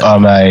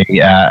I'm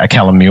a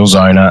Callum Mills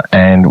owner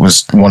and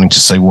was wanting to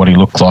see what he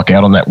looked like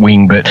out on that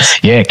wing, but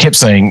kept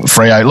seeing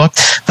Freo. Like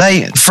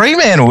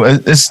Fremantle,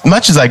 as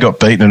much as they got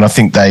beaten, and I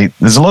think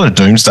there's a lot of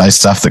doomsday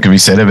stuff that could be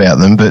said about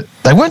them, but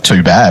they weren't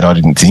too bad, I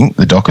didn't think,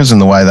 the Dockers,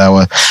 and the way they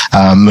were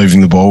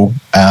moving the ball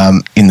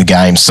in the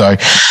game. So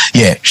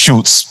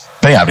Schultz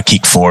being able to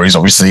kick 4 is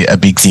obviously a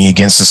big thing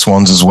against the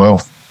Swans as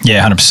well.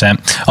 Yeah,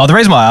 100%. Oh, the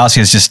reason why I ask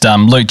is just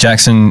Luke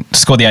Jackson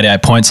scored the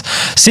 88 points.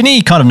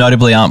 Sydney kind of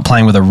notably aren't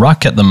playing with a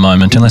ruck at the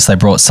moment, unless they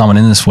brought someone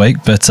in this week,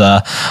 but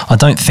I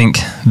don't think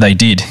they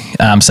did.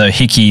 So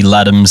Hickey,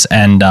 Laddams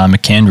and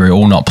McAndrew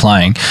all not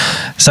playing.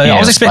 So I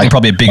was expecting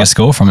probably a bigger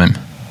score from him.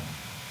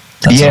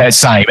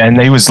 Same. And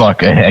he was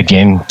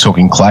again,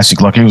 talking classic,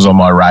 he was on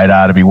my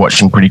radar to be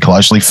watching pretty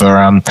closely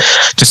for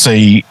to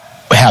see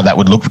how that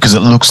would look, because it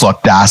looks like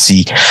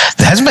Darcy,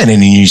 there hasn't been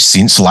any news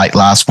since late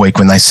last week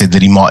when they said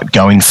that he might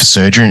go in for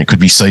surgery and it could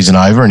be season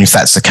over. And if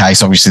that's the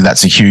case, obviously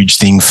that's a huge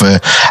thing for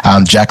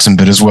Jackson,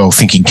 but as well,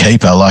 thinking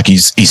keeper,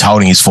 he's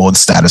holding his forward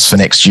status for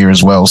next year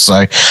as well.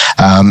 So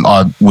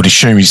I would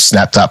assume he's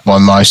snapped up by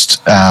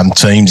most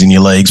teams in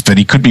your leagues, but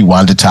he could be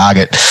one to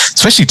target,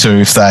 especially too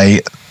if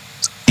they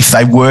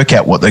work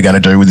out what they're going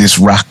to do with this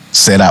ruck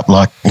setup,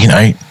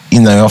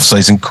 in the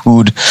off-season,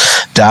 could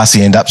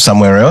Darcy end up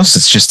somewhere else?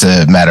 It's just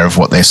a matter of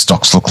what their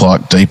stocks look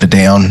like deeper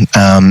down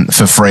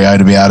for Freo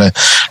to be able to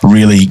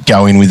really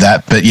go in with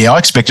that. But, I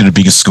expected a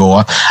bigger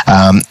score.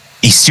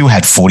 He still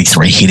had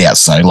 43 hitouts,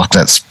 so,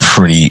 that's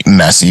pretty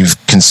massive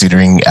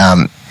considering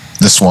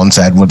the Swans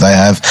had, what they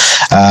have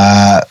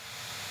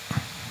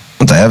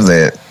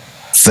there,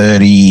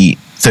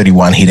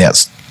 31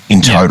 hitouts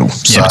in total.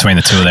 So, between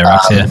the two of their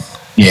rucks,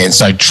 Yeah, and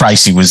so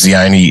Tracy was the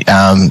only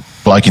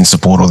bloke in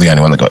support, or the only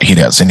one that got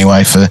hitouts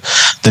anyway for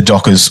the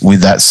Dockers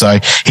with that. So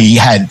he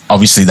had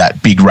obviously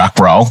that big ruck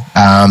role.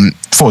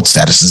 Forward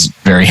status is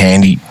very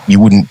handy.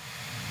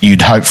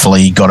 You'd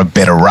hopefully got a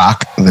better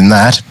ruck than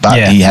that, but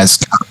he has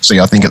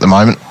currency, I think, at the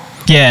moment.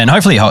 Yeah, and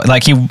hopefully,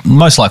 he'll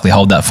most likely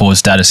hold that forward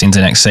status into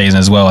next season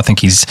as well. I think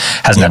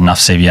hasn't had enough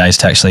CBAs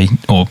to actually,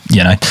 or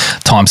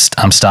time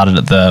started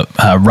at the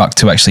ruck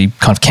to actually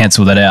kind of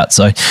cancel that out.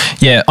 So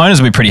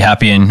owners will be pretty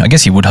happy, and I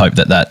guess you would hope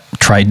that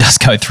trade does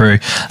go through.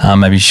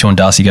 Maybe Sean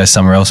Darcy goes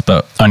somewhere else,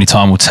 but only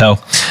time will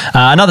tell.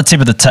 Another tip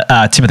of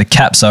the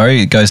cap,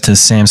 it goes to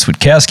Sam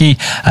Switkowski,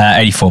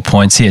 84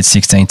 points. He had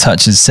 16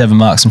 touches, 7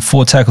 marks, and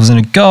 4 tackles and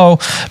a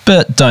goal.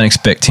 But don't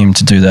expect him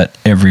to do that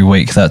every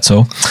week. That's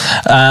all.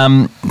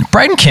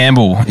 Braden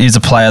Campbell is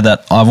a player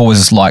that I've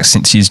always liked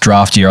since his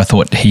draft year. I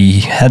thought he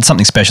had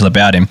something special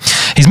about him.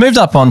 He's moved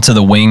up onto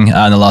the wing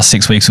in the last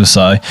 6 weeks or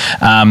so.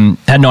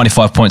 Had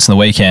 95 points in the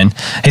weekend.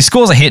 His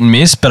scores are hit and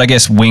miss, but I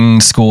guess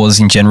wing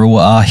scores in general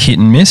are hit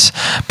and miss.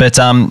 But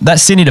that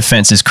Sydney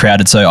defence is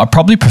crowded, so I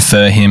probably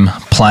prefer him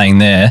playing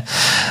there.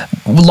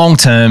 Long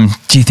term,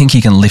 do you think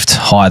he can lift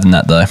higher than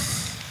that though?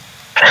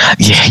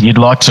 Yeah, you'd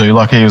like to. He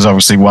was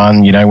obviously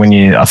one,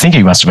 I think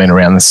he must have been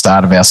around the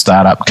start of our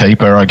startup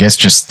keeper, I guess,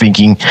 just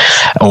thinking,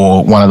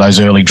 or one of those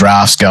early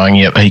drafts going,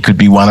 he could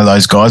be one of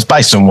those guys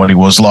based on what he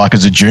was like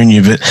as a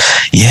junior. But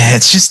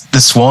it's just the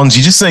Swans.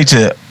 You just need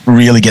to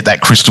really get that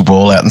crystal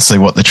ball out and see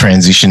what the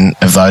transition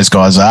of those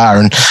guys are.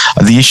 And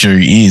the issue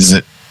is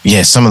that,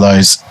 some of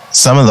those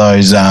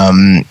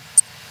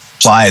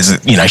players,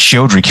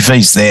 Sheldrick, if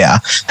he's there,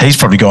 he's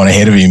probably gone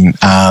ahead of him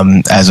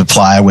as a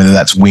player, whether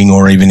that's wing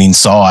or even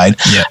inside.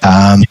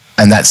 And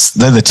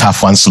they're the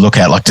tough ones to look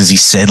at. Does he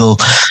settle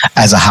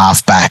as a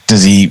half-back?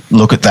 Does he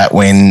look at that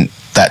when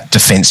that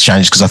defence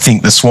changes? Because I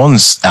think the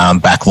Swans'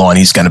 back line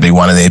is going to be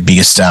one of their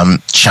biggest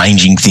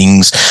changing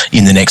things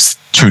in the next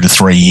 2 to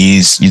 3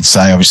 years. You'd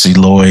say obviously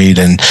Lloyd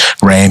and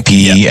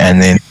Rampy,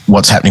 and then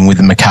what's happening with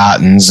the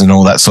McCartans and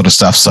all that sort of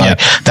stuff. So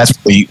that's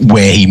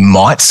where he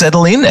might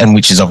settle in, and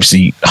which is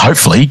obviously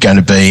hopefully going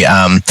to be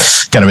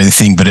the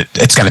thing. But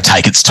it's going to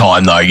take its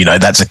time though.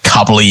 That's a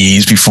couple of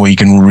years before you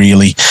can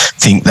really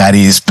think that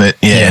is. But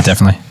yeah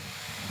definitely.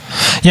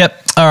 Yep.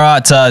 All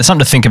right, something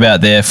to think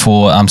about there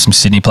for some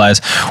Sydney players.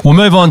 We'll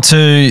move on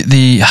to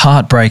the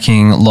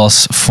heartbreaking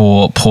loss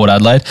for Port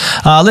Adelaide.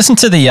 Listen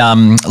to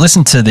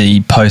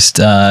the post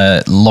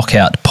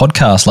lockout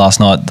podcast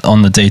last night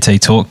on the DT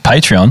Talk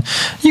Patreon.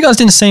 You guys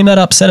didn't seem that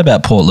upset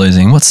about Port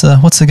losing. What's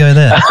the go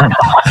there?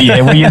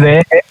 Yeah, were you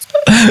there?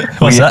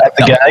 What's that? At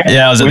the game?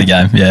 Yeah, I was at the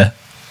game. Yeah.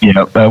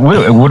 Yeah,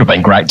 it would have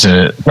been great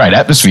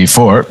atmosphere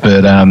for it,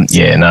 but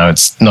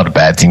it's not a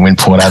bad thing when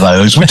Port Adelaide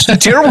lose, which is a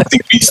terrible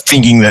thing. Is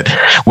thinking that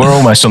we're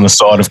almost on the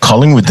side of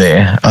Collingwood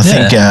there. I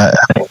think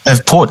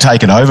have Port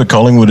taken over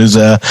Collingwood as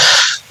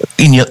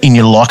in your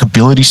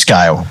likability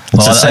scale?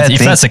 If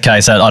that's the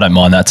case, I don't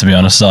mind that, to be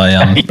honest.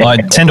 I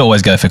tend to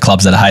always go for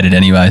clubs that are hated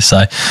anyway,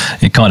 so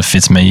it kind of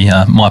fits me,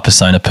 my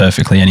persona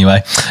perfectly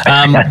anyway.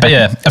 But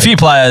yeah, a few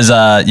players,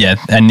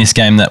 in this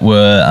game that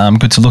were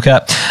good to look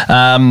at.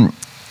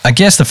 I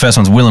guess the first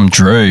one's Willem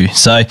Drew.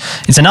 So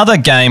it's another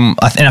game,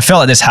 and I felt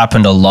like this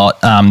happened a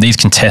lot. These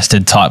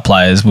contested type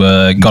players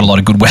got a lot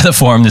of good weather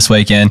for them this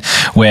weekend,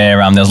 where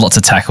there was lots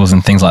of tackles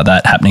and things like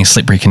that happening,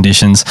 slippery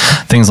conditions,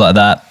 things like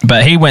that.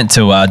 But he went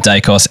to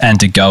Dacos and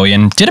De Goey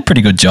and did a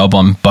pretty good job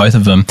on both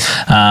of them.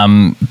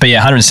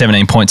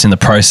 117 points in the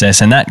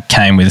process, and that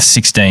came with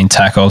 16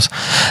 tackles.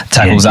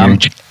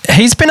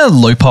 He's been a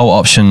loophole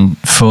option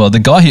for the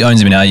guy who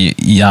owns him in our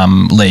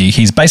league.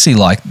 He's basically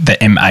like the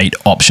M8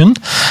 option.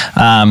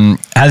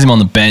 Has him on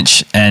the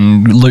bench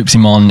and loops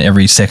him on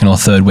every second or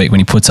third week when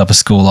he puts up a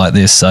score like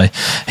this. So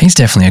he's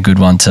definitely a good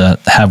one to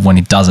have when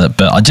he does it.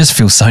 But I just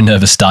feel so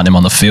nervous starting him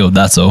on the field.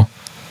 That's all.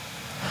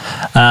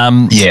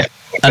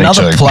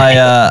 Another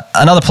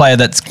player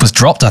that was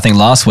dropped, I think,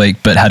 last week,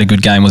 but had a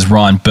good game was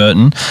Ryan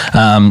Burton.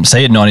 So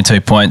he had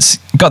 92 points,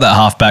 got that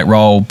halfback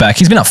role back.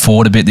 He's been up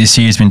forward a bit this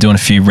year. He's been doing a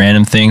few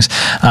random things.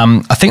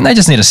 I think they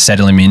just need to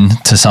settle him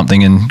into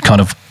something and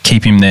kind of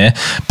keep him there.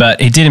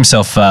 But he did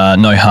himself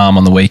no harm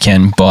on the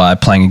weekend by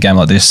playing a game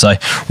like this. So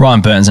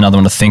Ryan Burton's another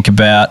one to think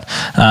about.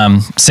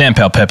 Sam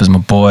Powell-Pepper's my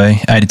boy,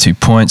 82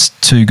 points,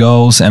 2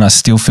 goals, and I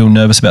still feel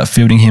nervous about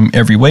fielding him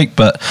every week,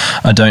 but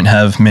I don't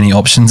have many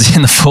options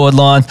in the forward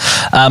line.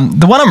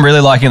 The one I'm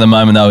really liking at the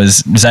moment, though,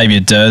 is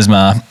Xavier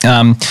Dersma.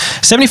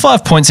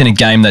 75 points in a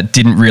game that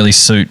didn't really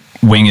suit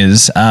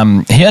wingers.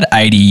 He had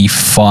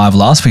 85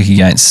 last week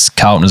against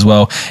Carlton as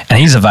well, and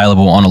he's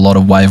available on a lot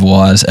of waiver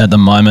wires at the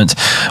moment.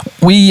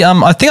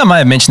 I think I may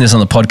have mentioned this on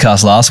the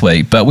podcast last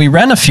week, but we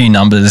ran a few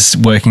numbers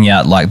working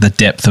out like the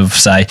depth of,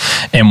 say,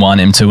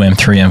 M1, M2,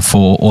 M3, M4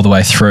 all the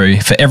way through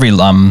for every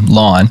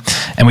line,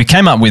 and we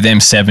came up with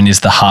M7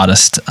 is the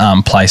hardest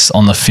place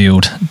on the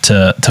field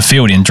to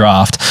field in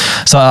draft.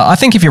 So I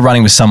think if you're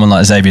running with someone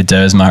like Xavier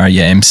Dersma or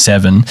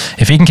M7,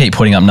 if he can keep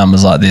putting up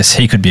numbers like this,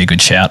 he could be a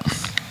good shout.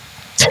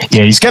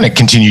 Yeah, he's going to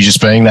continue just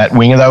being that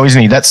winger, though,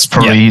 isn't he? That's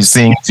probably his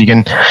thing. If you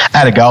can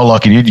add a goal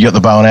like he did, you got the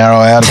bow and arrow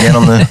out again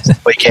on the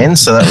weekend,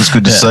 so that was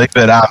good to see.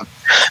 But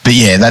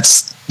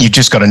you've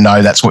just got to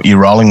know that's what you're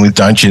rolling with,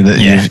 don't you?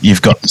 That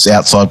you've got this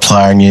outside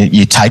player and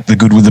you take the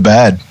good with the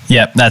bad.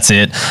 Yep, that's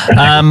it.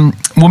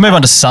 We'll move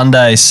on to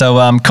Sunday. So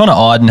Connor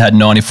Iden had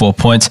 94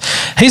 points.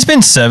 He's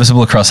been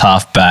serviceable across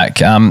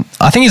half-back.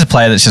 I think he's a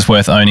player that's just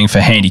worth owning for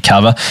handy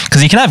cover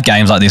because he can have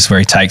games like this where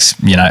he takes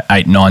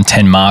 8, 9,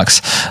 10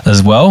 marks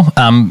as well.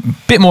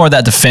 Bit more of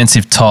that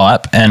defensive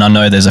type, and I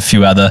know there's a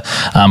few other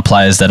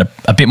players that are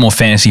a bit more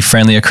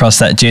fantasy-friendly across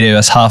that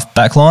GWS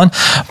half-back line,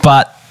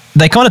 but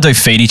they kind of do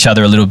feed each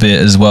other a little bit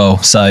as well,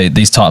 so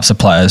these types of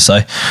players. So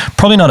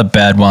probably not a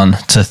bad one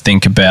to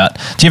think about.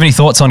 Do you have any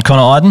thoughts on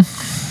Connor Iden?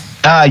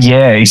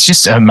 He's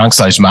just amongst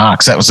those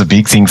marks. That was a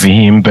big thing for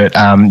him. But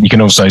you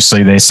can also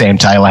see there Sam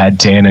Taylor had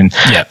 10 and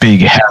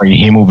big Harry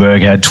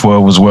Himmelberg had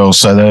 12 as well.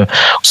 So the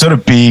sort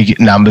of big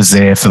numbers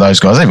there for those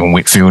guys. Even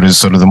Whitfield is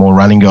sort of the more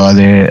running guy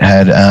there,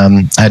 had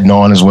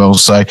 9 as well.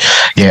 So,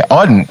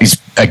 Iden is,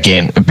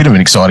 again, a bit of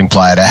an exciting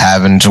player to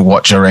have and to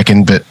watch, I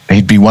reckon. But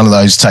he'd be one of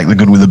those take the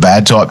good with the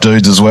bad type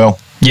dudes as well.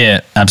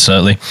 Yeah,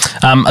 absolutely.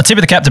 A tip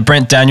of the cap to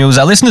Brent Daniels.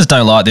 Our listeners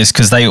don't like this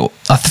because I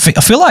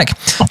feel like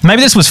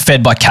maybe this was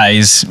fed by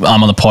Kays on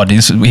the pod.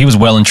 He was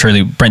well and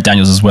truly, Brent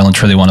Daniels is well and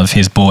truly one of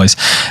his boys.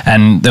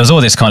 And there was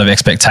all this kind of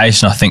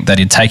expectation, I think, that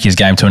he'd take his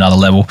game to another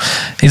level.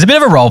 He's a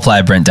bit of a role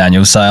player, Brent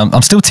Daniels, so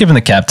I'm still tipping the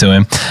cap to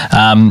him.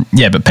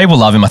 But people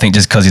love him, I think,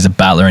 just because he's a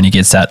battler and he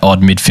gets that odd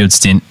midfield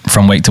stint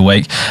from week to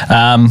week.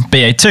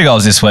 2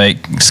 goals this week,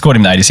 scored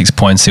him to 86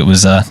 points. It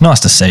was nice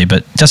to see,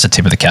 but just a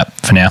tip of the cap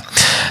for now.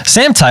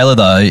 Sam Taylor,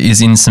 though,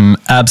 is in some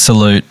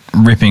absolute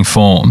ripping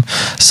form.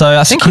 So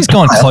I think he's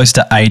gone close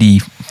to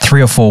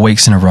 83 or 4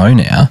 weeks in a row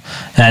now.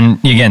 And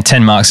again,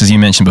 10 marks, as you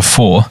mentioned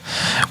before.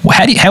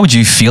 How would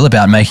you feel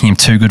about making him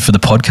too good for the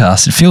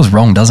podcast? It feels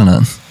wrong, doesn't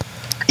it?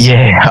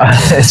 Yeah,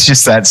 it's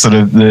just that sort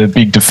of the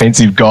big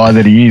defensive guy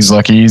that he is.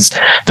 Like, he is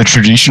the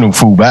traditional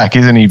fullback,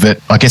 isn't he? But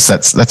I guess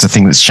that's a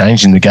thing that's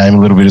changed in the game a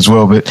little bit as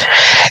well. But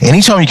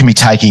anytime you can be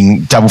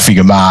taking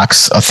double-figure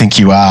marks, I think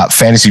you are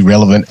fantasy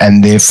relevant,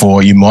 and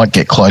therefore you might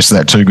get close to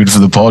that too good for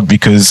the pod,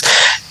 because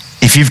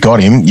if you've got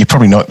him, you're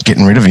probably not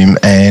getting rid of him,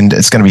 and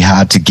it's going to be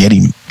hard to get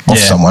him off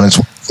someone, is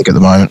what I think at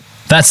the moment.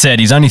 That said,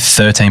 he's only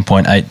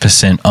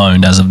 13.8%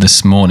 owned as of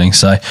this morning,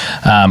 so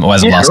or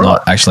as of last night,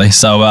 actually.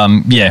 So,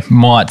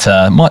 might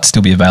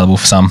still be available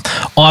for some.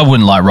 I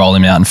wouldn't like roll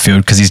him out in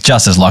field because he's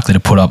just as likely to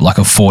put up like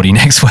a 40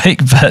 next week.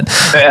 But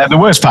the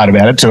worst part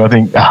about it too, I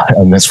think,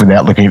 and that's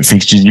without looking at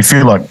fixtures, you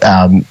feel like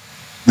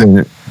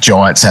the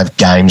Giants have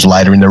games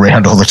later in the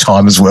round all the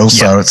time as well.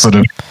 So it's sort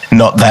of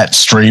not that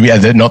streamy,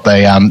 not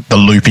the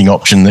looping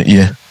option that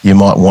you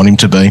might want him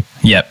to be.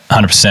 Yep,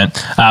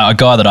 100%. A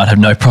guy that I'd have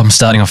no problem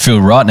starting on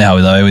field right now,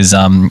 though, is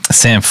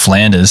Sam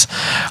Flanders.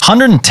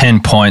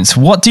 110 points.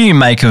 What do you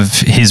make of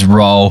his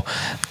role?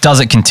 Does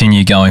it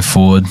continue going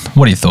forward?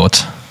 What are your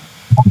thoughts?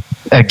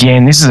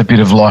 Again, this is a bit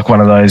of like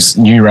one of those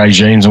new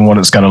regimes and what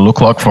it's going to look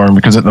like for him,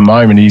 because at the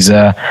moment he's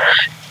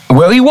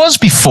he was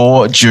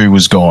before Dew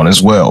was gone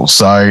as well.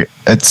 So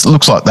it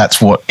looks like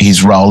that's what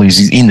his role is.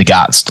 He's in the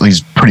guts.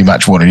 He's pretty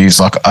much what it is.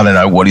 Like, I don't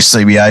know what his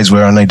CBA is,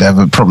 where I need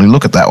to probably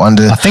look at that one.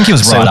 I think he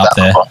was right up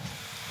there.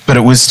 But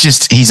it was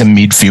just, he's a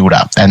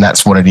midfielder, and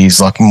that's what it is,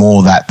 like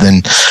more that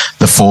than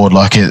the forward.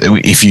 Like,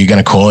 if you're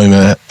going to call him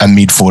a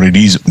mid-forward, it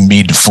is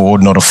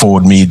mid-forward, not a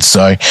forward-mid.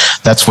 So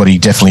that's what he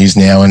definitely is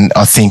now. And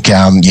I think,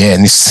 and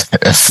this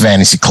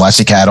Fantasy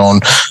Classic hat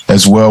on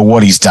as well,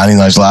 what he's done in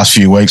those last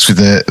few weeks with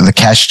the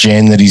cash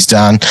gen that he's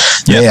done,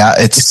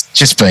 it's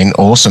just been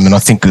awesome. And I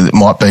think it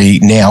might be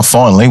now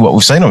finally what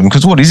we've seen of him,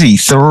 because what is he,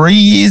 3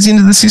 years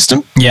into the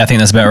system? Yeah, I think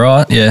that's about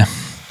right, yeah.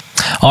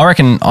 I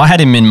reckon I had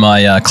him in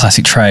my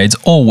classic trades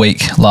all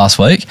week last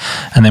week,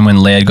 and then when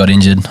Laird got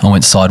injured, I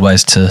went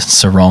sideways to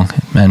Sarong,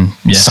 and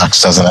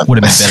sucks, doesn't it?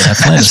 Would have been better to have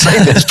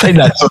Flanders. It's been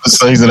that sort of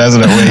season,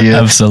 hasn't it? Where you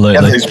absolutely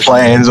have these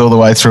plans all the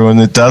way through,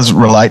 and it does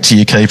relate to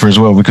your keeper as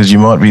well, because you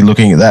might be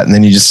looking at that, and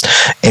then you just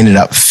ended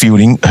up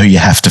fielding who you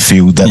have to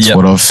field. That's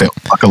what I've felt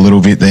like a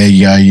little bit there.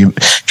 You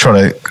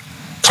try to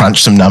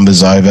crunch some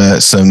numbers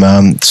over some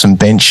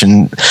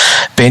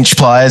bench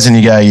players, and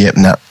you go,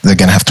 no, they're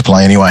going to have to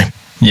play anyway.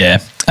 Yeah.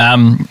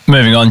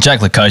 Moving on,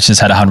 Jack Lacoste has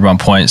had 101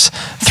 points,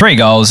 3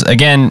 goals.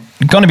 Again,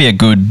 going to be a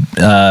good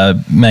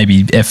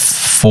maybe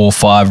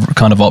F4-5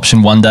 kind of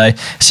option one day.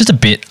 It's just a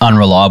bit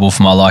unreliable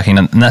for my liking,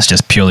 and that's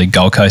just purely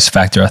Gold Coast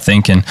factor, I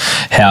think, and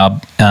how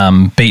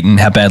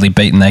badly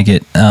beaten they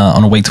get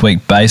on a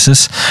week-to-week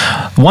basis.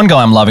 One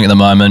guy I'm loving at the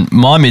moment,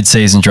 my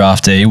mid-season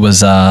draftee,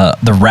 was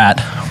the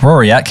Rat,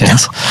 Rory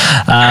Atkins.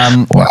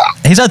 Wow.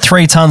 He's had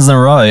 3 tons in a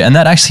row, and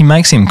that actually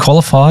makes him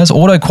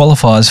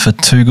auto-qualifies for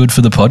Too Good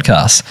for the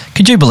Podcast.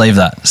 Could you believe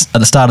that at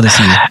the start of this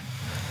year?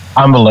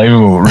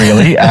 Unbelievable,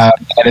 really. And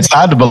it's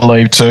hard to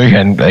believe too.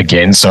 And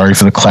again, sorry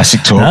for the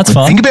classic talk. That's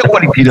fine. Think about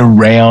what he did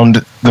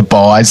around the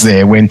buys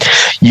there when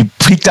you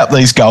picked up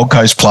these Gold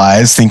Coast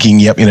players thinking,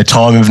 yep, in a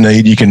time of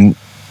need, you can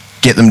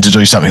get them to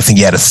do something. I think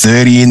he had a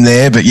 30 in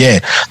there, but yeah,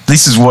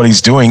 this is what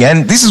he's doing.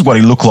 And this is what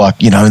he looked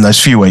like, in those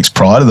few weeks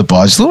prior to the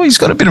buys. He's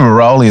got a bit of a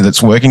role here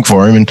that's working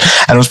for him. And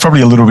it was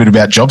probably a little bit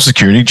about job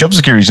security. Job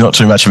security is not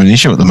too much of an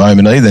issue at the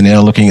moment either now,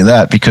 looking at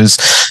that, because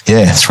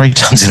 3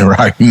 tons in a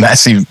row,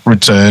 massive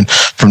return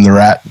from the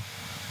Rat.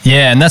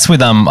 Yeah, and that's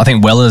with, I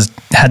think Weller's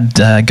had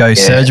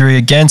surgery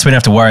again, so we don't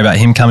have to worry about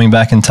him coming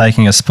back and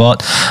taking a spot.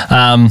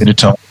 Bit of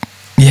time.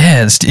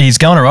 Yeah, he's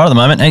going all right at the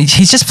moment. And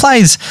he just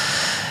plays...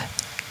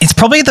 It's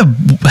probably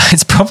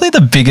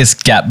the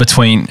biggest gap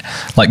between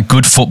like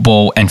good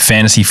football and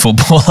fantasy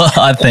football.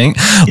 I think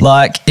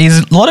like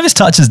a lot of his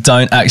touches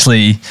don't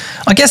actually.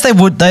 I guess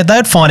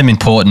they'd find him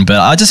important,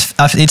 but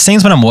it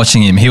seems when I'm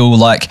watching him, he'll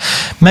like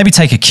maybe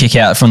take a kick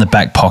out from the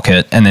back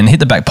pocket and then hit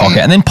the back pocket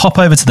and then pop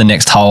over to the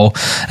next hole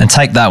and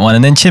take that one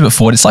and then chip it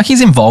forward. It's like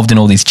he's involved in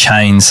all these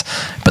chains,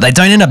 but they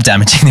don't end up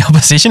damaging the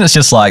opposition. It's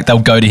just like they'll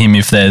go to him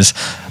if there's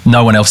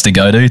no one else to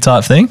go to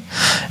type thing,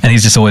 and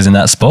he's just always in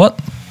that spot.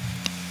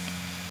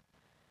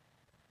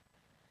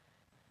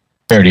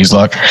 There it is.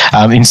 Like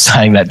in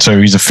saying that too,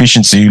 his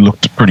efficiency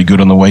looked pretty good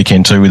on the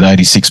weekend too, with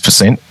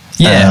 86%.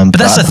 Yeah, but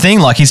that's the thing.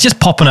 Like he's just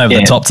popping over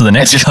the top to the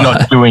next. It's just guy.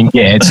 not doing.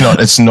 Yeah,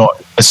 it's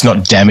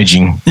not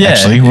damaging. Yeah,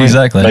 actually,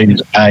 exactly.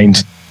 Meters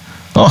gained.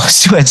 Oh,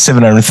 still had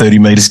 730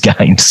 metres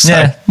gained. So.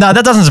 Yeah, no,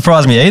 that doesn't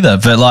surprise me either.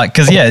 But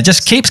it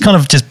just keeps kind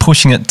of just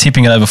pushing it,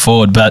 tipping it over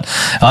forward. But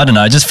I don't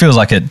know, it just feels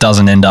like it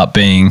doesn't end up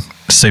being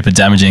super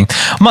damaging.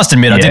 I must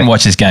admit, I didn't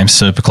watch this game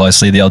super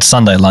closely. The old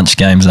Sunday lunch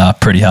games are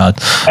pretty hard.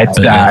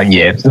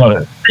 It's not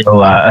a real,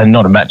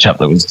 not a matchup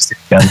that was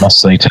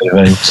must-see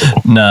TV. So.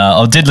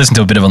 No, I did listen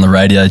to a bit of it on the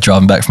radio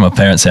driving back from my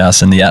parents'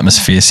 house, and the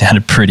atmosphere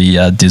sounded pretty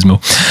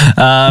dismal.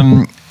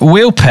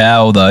 Will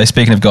Powell, though,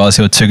 speaking of guys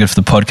who are too good for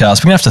the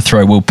podcast, we're going to have to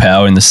throw Will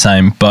Powell in the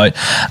same boat.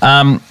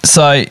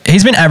 So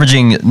he's been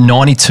averaging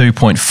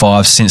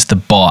 92.5 since the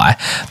bye.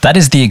 That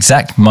is the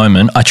exact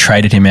moment I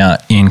traded him out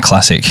in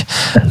Classic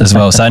as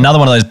well. So another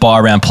one of those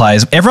buy-around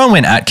players. Everyone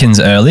went Atkins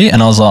early,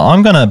 and I was like,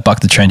 I'm going to buck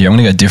the trend here. I'm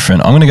going to go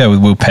different. I'm going to go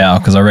with Will Powell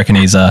because I reckon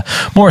he's a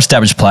more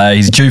established player.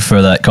 He's due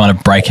for that kind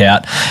of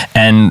breakout,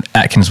 and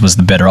Atkins was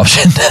the better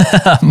option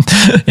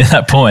at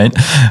that point.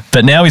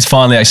 But now he's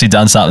finally actually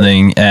done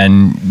something,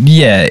 and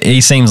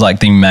he seems like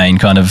the main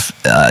kind of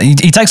he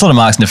takes a lot of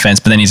marks in defence,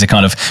 but then he's a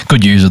kind of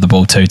good user of the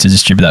ball too to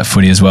distribute that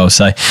footy as well.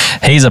 So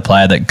he's a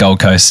player that Gold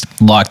Coast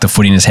like the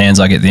footy in his hands,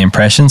 I get the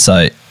impression.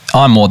 So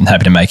I'm more than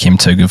happy to make him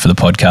too good for the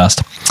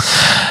podcast.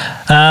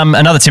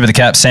 Another tip of the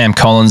cap, Sam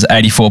Collins,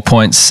 84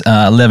 points,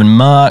 11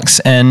 marks.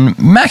 And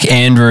Mac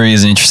Andrew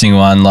is an interesting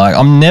one. Like,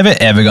 I'm never,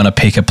 ever going to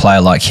pick a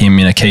player like him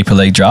in a keeper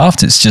league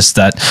draft. It's just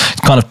that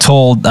kind of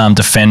tall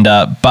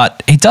defender,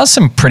 but he does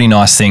some pretty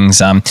nice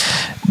things.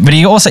 But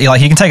he also,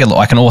 like, he can take an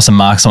awesome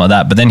mark, something like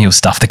that, but then he'll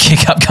stuff the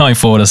kick up going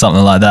forward or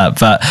something like that.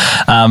 But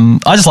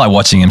I just like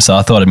watching him, so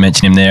I thought I'd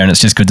mention him there, and it's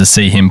just good to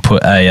see him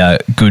put a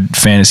good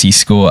fantasy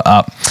score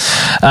up.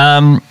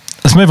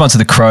 Let's move on to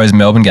the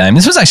Crows-Melbourne game.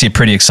 This was actually a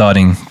pretty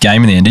exciting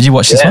game in the end. Did you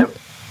watch this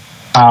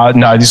one?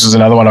 No, this was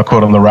another one I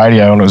caught on the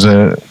radio, and it was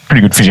a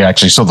pretty good figure. I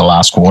actually saw the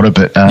last quarter,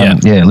 but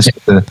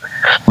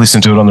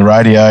listen to it on the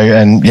radio,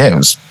 and it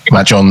was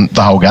much on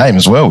the whole game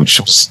as well, which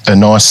was a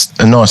nice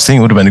thing.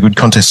 It would have been a good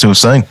contest to have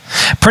seen.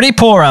 Pretty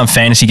poor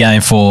fantasy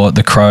game for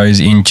the Crows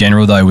in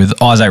general, though, with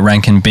Isaac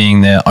Rankin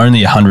being there,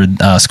 only 100,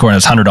 scoring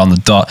 100 on the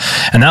dot,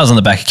 and that was on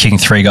the back of kicking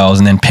 3 goals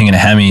and then pinging a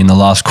hammy in the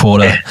last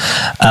quarter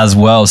as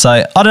well. So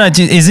I don't know.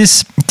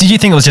 Did you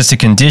think it was just a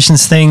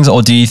conditions things,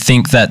 or do you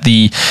think that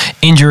the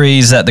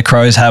injuries that the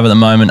Crows have at the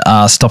moment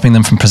are stopping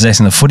them from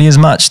possessing the footy as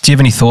much? Do you have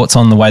any thoughts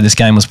on the way this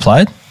game was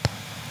played?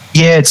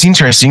 Yeah, it's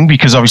interesting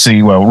because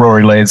obviously,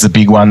 Rory Laird's the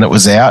big one that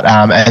was out.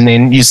 And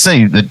then you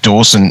see that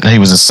Dawson, he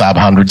was a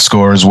sub-100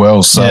 scorer as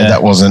well. So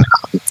that wasn't,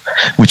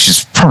 which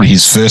is probably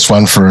his first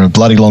one for a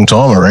bloody long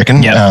time, I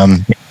reckon.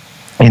 Yep.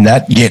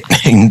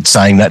 In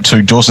saying that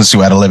too, Dawson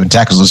still had 11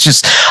 tackles. It's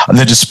just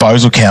the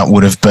disposal count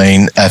would have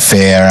been a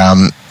fair,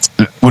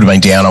 would have been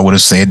down, I would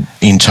have said,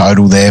 in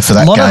total there for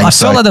that game. I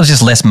felt like there was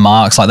just less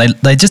marks. Like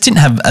they just didn't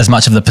have as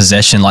much of the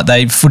possession. Like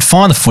they would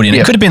find the footy, and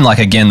it could have been like,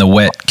 again, the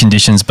wet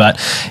conditions, but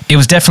it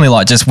was definitely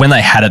like just when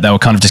they had it, they were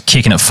kind of just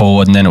kicking it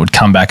forward, and then it would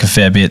come back a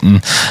fair bit.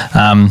 And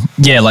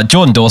like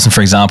Jordan Dawson,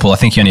 for example, I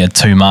think he only had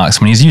 2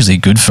 marks when he's usually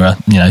good for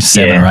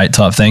 7 or 8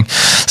 type thing.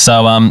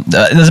 So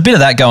there's a bit of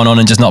that going on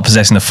and just not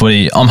possessing the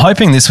footy. I'm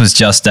hoping this was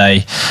just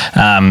a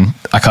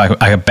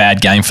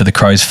bad game for the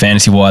Crows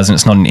fantasy wise, and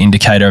it's not an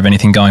indicator of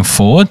anything going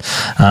forward.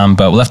 But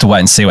we'll have to wait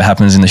and see what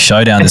happens in the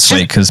showdown this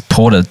week, because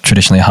Port are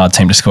traditionally a hard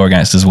team to score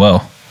against as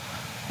well.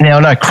 Now, I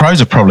know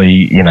Crows are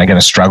probably going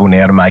to struggle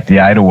now to make the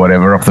 8 or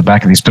whatever off the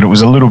back of this, but it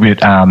was a little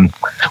bit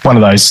one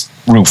of those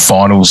real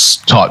finals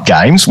type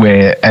games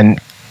where, and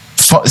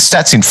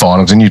stats in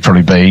finals, and you'd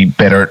probably be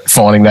better at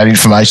finding that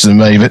information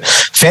than me, but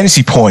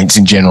fantasy points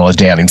in general are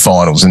down in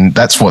finals, and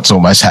that's what's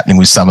almost happening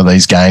with some of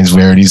these games,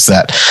 where it is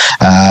that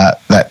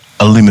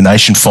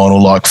elimination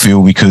final like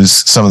feel, because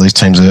some of these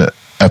teams are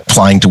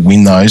playing to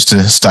win those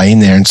to stay in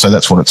there, and so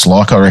that's what it's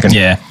like, I reckon.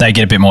 Yeah, they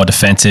get a bit more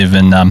defensive,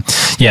 and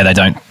they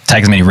don't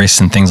take as many risks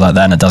and things like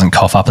that, and it doesn't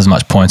cough up as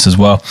much points as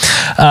well.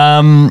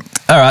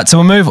 All right, so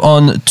we'll move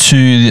on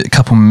to a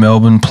couple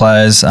Melbourne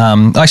players.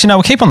 Actually, no,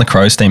 we'll keep on the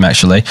Crows theme,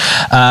 actually.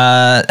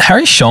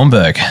 Harry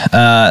Schoenberg,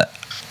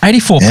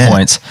 84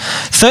 points,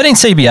 13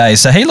 CBAs.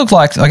 So he looked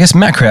like, I guess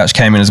Matt Crouch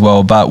came in as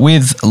well, but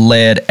with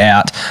Laird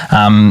out,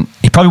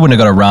 he probably wouldn't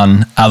have got a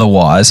run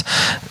otherwise.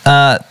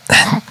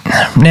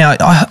 Now,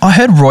 I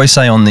heard Roy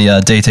say on the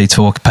DT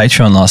Talk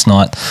Patreon last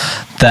night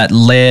that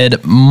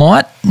Laird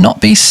might not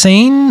be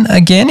seen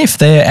again if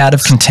they're out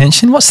of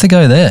contention. What's the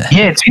go there?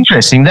 Yeah, it's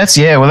interesting. That's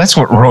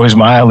what Roy's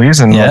mail is,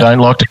 and I don't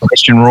like to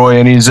question Roy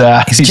and his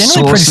He's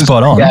generally pretty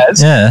spot on.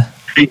 Yeah.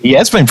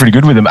 Yeah, it's been pretty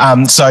good with him.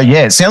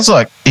 It sounds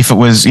like if it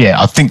was,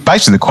 I think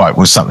basically the quote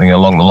was something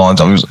along the lines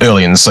of, it was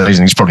early in the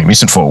season, he's probably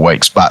missing 4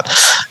 weeks, but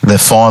the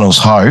finals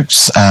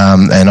hopes,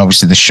 and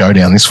obviously the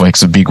showdown this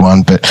week's a big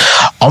one, but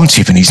I'm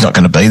tipping he's not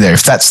going to be there.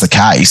 If that's the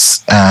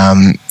case,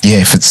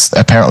 if it's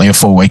apparently a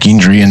 4-week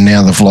injury and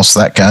now they've lost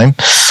that game,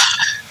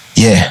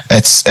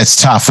 it's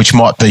tough, which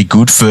might be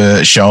good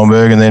for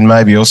Schoenberg and then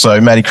maybe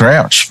also Matty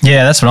Crouch.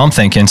 Yeah, that's what I'm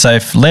thinking. So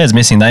if Laird's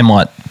missing, they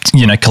might,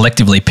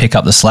 collectively pick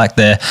up the slack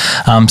there.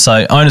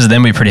 So owners of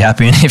them will be pretty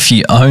happy. And if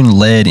you own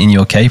Laird in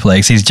your keep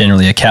leagues, he's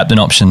generally a captain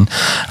option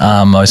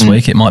most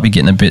week. It might be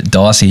getting a bit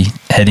dicey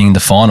heading into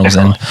finals.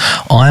 And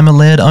I'm a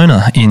Laird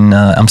owner.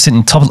 I'm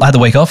sitting top. I had the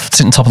week off,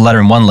 sitting top of the ladder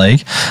in one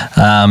league.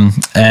 Now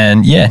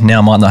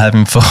I might not have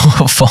him for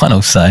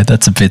finals. So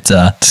that's a bit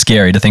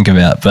scary to think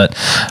about. But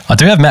I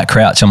do have Matt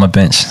Crouch on my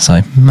bench,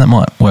 so that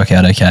might work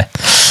out okay.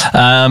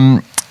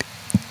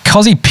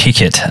 Cozzy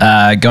Pickett,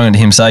 going to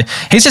him. So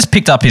he's just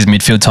picked up his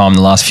midfield time in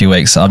the last few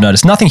weeks. I've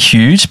noticed nothing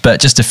huge, but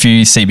just a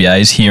few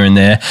CBAs here and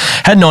there.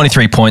 Had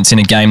 93 points in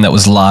a game that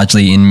was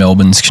largely in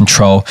Melbourne's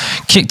control.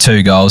 Kicked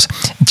 2 goals.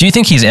 Do you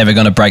think he's ever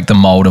going to break the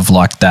mould of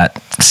like that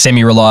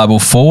semi-reliable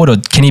forward, or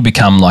can he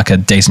become like a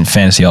decent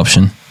fantasy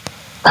option?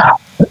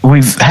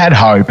 We've had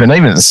hope, and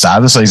even at the start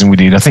of the season we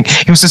did. I think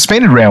he was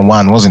suspended round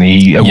 1, wasn't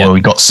he? Yep. Well,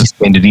 he got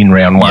suspended in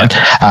round 1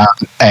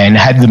 and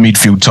had the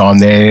midfield time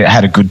there,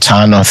 had a good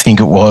ton, I think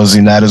it was,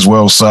 in that as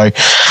well. So,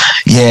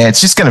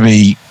 it's just going to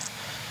be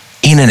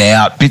in and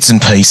out, bits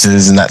and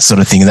pieces and that sort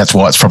of thing, and that's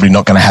why it's probably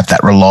not going to have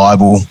that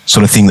reliable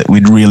sort of thing that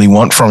we'd really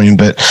want from him.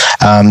 But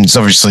it's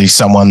obviously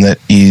someone that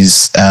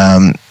is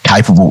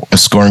capable of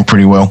scoring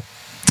pretty well.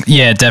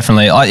 Yeah,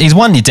 definitely. He's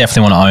one you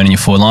definitely want to own in your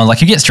forward line. Like,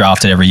 he gets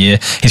drafted every year.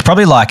 He's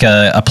probably like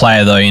a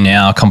player, though, in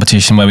our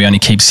competition where we only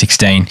keep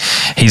 16.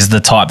 He's the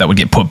type that would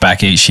get put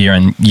back each year,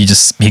 and he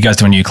goes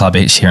to a new club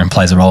each year and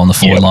plays a role in the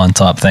forward line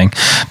type thing.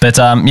 But,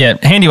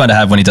 handy one to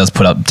have when he does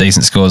put up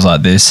decent scores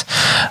like this.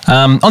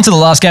 On to the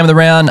last game of the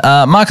round.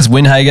 Marcus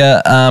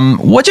Windhager,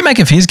 what do you make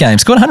of his game?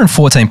 Scored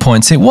 114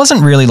 points. It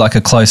wasn't really like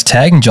a close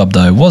tagging job,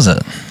 though, was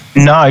it?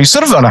 No, he's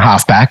sort of on a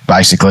half back,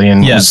 basically,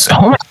 and was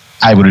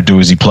able to do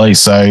as he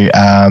pleased. So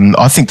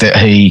I think that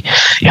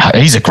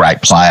he's a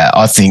great player.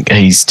 I think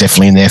he's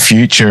definitely in their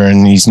future,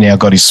 and he's now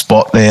got his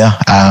spot there.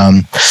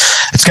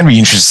 It's going to be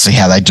interesting to see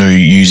how they do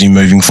use him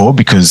moving forward,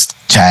 because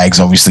tags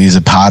obviously is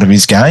a part of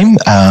his game.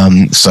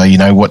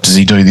 So, what does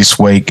he do this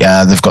week?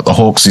 They've got the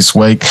Hawks this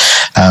week.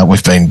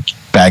 We've been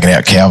bagging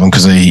out Calvin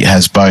because he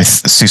has both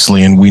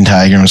Sicily and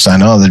Windhager, and saying,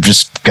 they're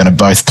just going to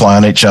both play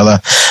on each other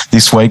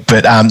this week.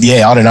 But I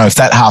don't know if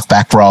that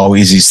half-back role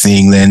is his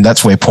thing, then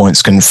that's where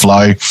points can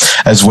flow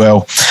as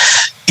well.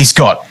 He's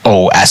got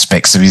all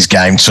aspects of his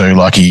game too.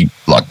 Like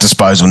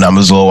disposal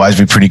numbers will always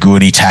be pretty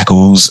good. He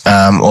tackles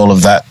all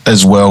of that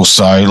as well.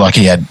 So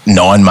he had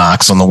 9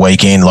 marks on the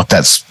weekend.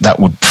 That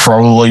would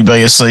probably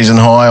be a season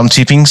high, I'm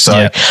tipping.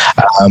 So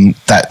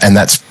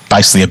that's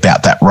basically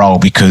about that role,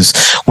 because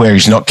where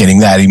he's not getting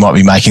that, he might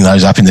be making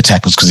those up in the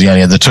tackles because he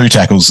only had the 2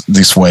 tackles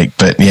this week.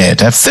 But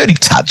to have 30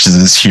 touches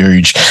is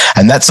huge,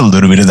 and that's a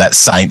little bit of that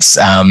Saints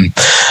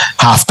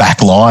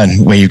half-back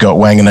line where you've got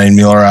Wanganeen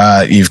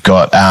Miller, you've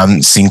got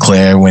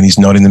Sinclair when he's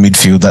not in the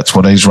midfield. That's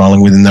what he's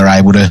rolling with, and they're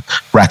able to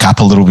rack up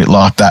a little bit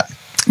like that.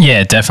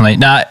 Yeah, definitely.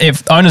 Now,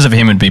 if owners of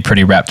him would be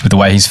pretty wrapped with the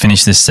way he's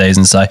finished this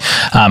season. So,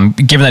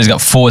 given that he's got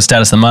forward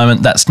status at the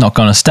moment, that's not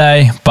going to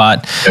stay.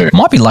 But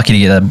might be lucky to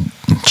get a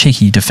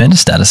cheeky defender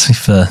status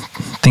if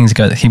things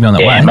keep going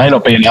that way. It may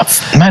not be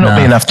enough. Not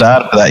be enough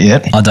data for that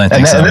yet. I don't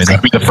think so. That's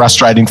going to be the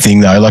frustrating thing,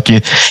 though.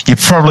 You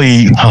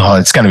probably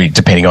it's going to be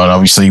depending on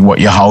obviously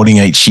what you're holding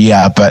each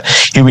year, but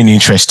it'll be an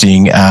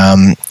interesting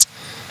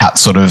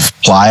sort of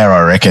player,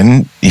 I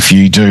reckon, if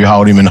you do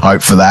hold him and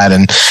hope for that,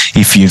 and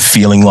if you're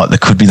feeling like there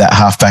could be that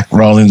halfback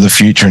role into the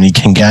future and he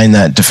can gain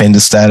that defender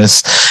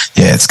status,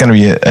 it's going to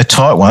be a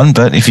tight one.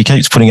 But if he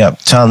keeps putting up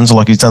tons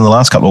like he's done the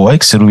last couple of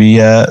weeks, it'll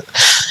be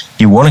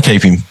you want to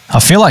keep him. I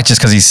feel like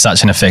just because he's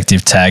such an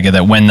effective tagger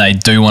that when they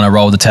do want to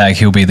roll the tag,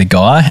 he'll be the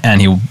guy,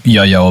 and he'll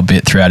yo-yo a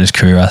bit throughout his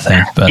career, I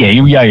think. But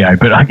he'll yo-yo,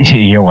 but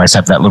you always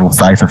have that little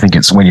faith. I think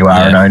it's when you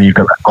are an owner, you've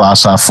got that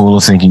glass half full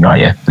of thinking,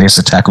 there's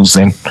the tackles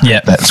then. Yeah.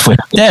 That's where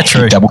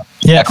true. Double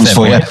tackles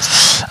for you.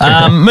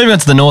 Moving on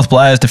to the North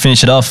players to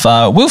finish it off,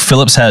 Will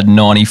Phillips had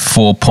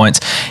 94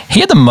 points. He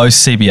had the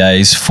most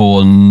CBAs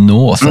for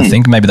North, I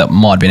think. Maybe that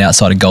might have been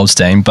outside of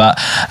Goldstein, but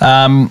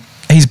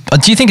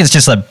do you think it's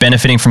just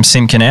benefiting from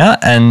Simpkin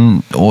out,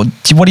 or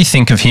what do you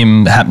think of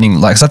him happening?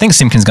 Cause I think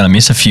Simpkin's going to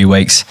miss a few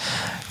weeks.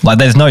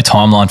 There's no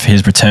timeline for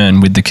his return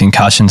with the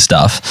concussion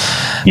stuff.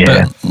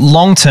 Yeah. But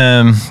long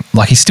term,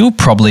 he's still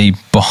probably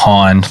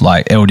behind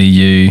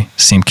LDU,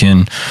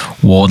 Simpkin,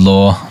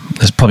 Wardlaw.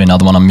 There's probably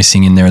another one I'm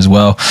missing in there as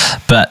well.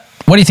 But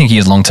what do you think he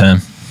is long term?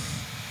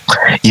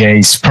 Yeah,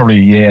 he's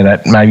probably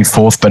that maybe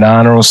 4th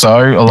banana or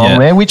so along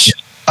there, which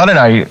I don't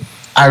know.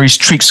 Are his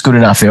tricks good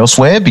enough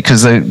elsewhere?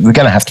 Because they're going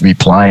to have to be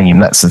playing him.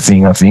 That's the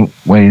thing, I think,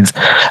 with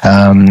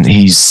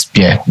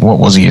what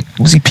was he?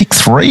 Was he pick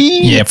 3?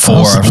 Yeah, 4,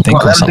 I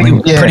think, or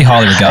something. Yeah. Pretty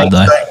highly regarded,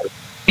 though.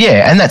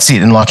 Yeah, and that's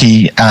it. And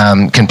he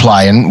can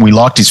play. And we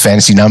liked his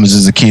fantasy numbers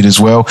as a kid as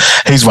well.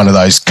 He's one of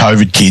those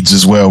COVID kids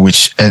as well,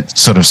 which it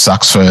sort of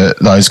sucks for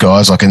those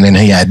guys. And then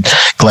he had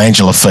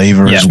glandular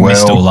fever as well.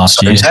 Missed all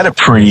last year. He's had a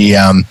pretty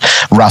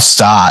rough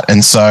start.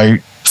 And so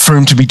for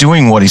him to be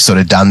doing what he's sort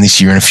of done this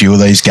year in a few of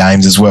these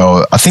games as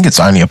well, I think it's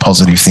only a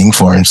positive thing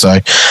for him. So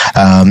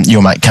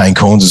your mate Kane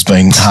Corns has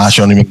been harsh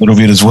on him a little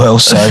bit as well.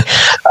 So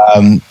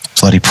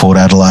bloody Port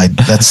Adelaide,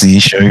 that's the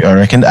issue, I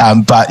reckon.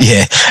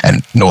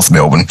 And North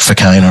Melbourne for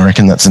Kane, I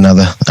reckon that's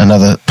another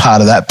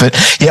part of that. But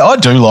I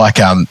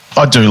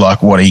do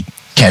like what he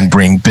can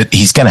bring, but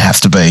he's going to have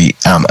to be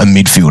a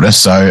midfielder.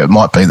 So it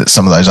might be that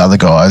some of those other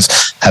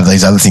guys have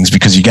these other things,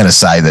 because you're going to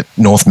say that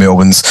North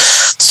Melbourne's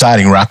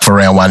starting ruck for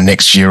round 1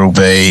 next year will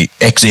be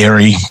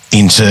ex-Airy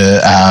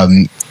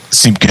into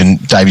Simpkin,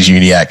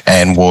 Davies-Uniacke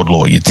and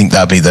Wardlaw. You'd think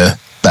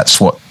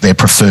that's what their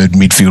preferred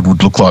midfield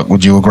would look like.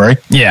 Would you agree?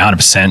 Yeah,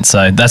 100%.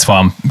 So that's why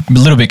I'm a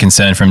little bit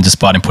concerned for him,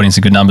 despite him putting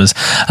some good numbers.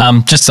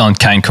 Just on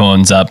Kane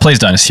Corns, please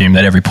don't assume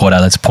that every Port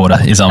Adelaide supporter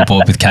is on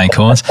board with Kane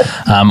Corns.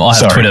 I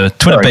have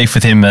Twitter beef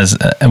with him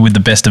with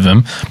the best of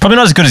them. Probably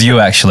not as good as you,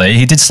 actually.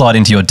 He did slide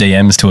into your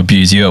DMs to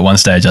abuse you at one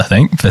stage, I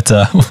think. But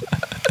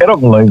I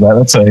don't believe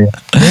that.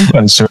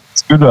 That's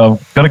it's good.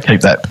 I've got to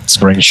keep that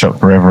screenshot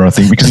forever, I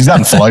think, because he's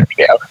unfollowed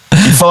me now.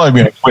 He followed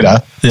me on Twitter,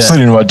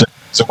 slid into my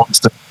DMs and wants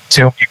to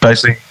tell me,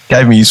 basically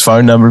gave me his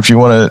phone number if you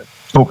want to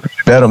talk to me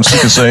about it. I'm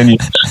sick of seeing your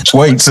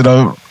tweets, and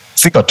I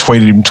think I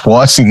tweeted him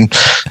twice in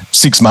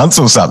 6 months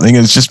or something.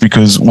 It's just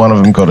because one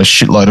of them got a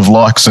shitload of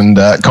likes and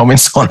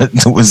comments on it.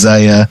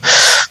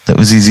 That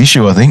was his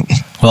issue, I think.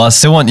 Well, I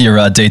still want your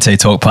DT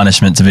Talk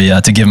punishment to be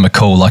to give him a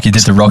call like you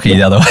did to Rocky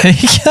the other week.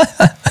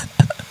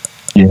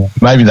 Yeah,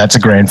 maybe that's a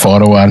grand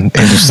final one, end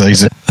of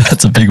season.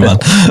 That's a big one.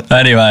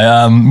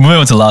 Anyway, moving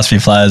on to the last few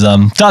players.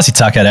 Darcy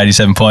Tuck had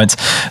 87 points.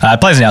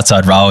 Plays an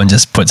outside role and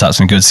just puts up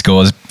some good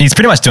scores. He's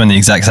pretty much doing the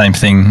exact same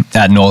thing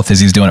at North as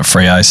he's doing at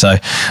Freo. So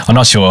I'm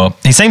not sure.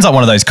 He seems like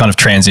one of those kind of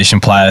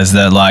transition players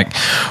that, like,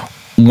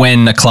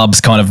 when a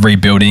club's kind of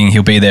rebuilding,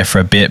 he'll be there for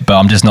a bit, but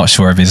I'm just not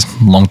sure of his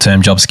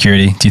long-term job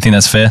security. Do you think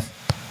that's fair?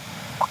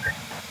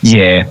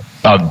 Yeah,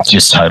 I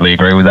just totally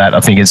agree with that. I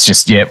think it's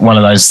just, one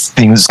of those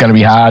things that's going to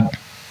be hard.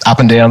 Up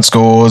and down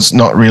scores,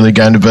 not really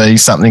going to be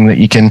something that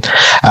you can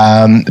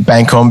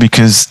bank on,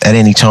 because at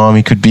any time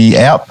he could be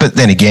out. But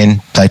then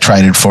again, they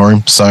traded for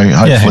him, so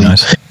hopefully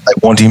they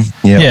want him.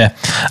 Yeah.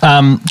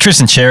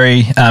 Tristan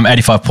Cherry,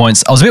 85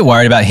 points. I was a bit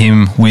worried about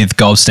him with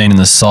Goldstein in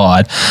the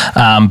side,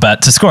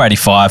 but to score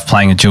 85,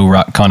 playing a dual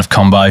ruck kind of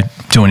combo,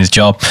 doing his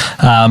job.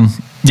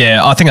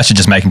 I think I should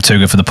just make him too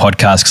good for the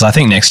podcast, because I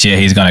think next year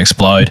he's going to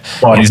explode.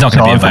 And he's not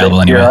going to be available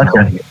anyway.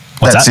 Okay.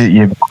 That's it.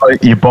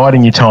 You're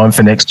biding your time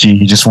for next year.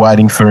 You're just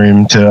waiting for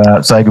him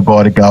to say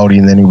goodbye to Goldie,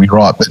 and then he'll be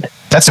right. But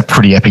that's a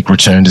pretty epic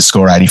return to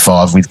score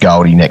 85 with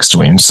Goldie next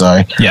to him.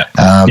 So,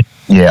 I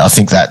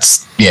think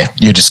that's,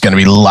 you're just going to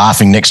be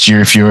laughing next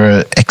year if you're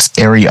an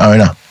ex-Erie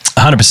owner.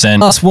 100%.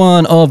 Last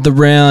one of the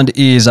round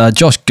is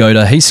Josh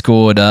Goda. He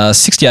scored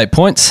 68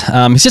 points.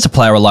 He's just a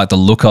player I like the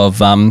look of.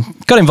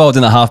 Got involved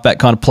in the halfback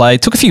kind of play.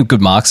 Took a few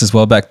good marks as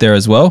well back there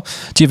as well.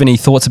 Do you have any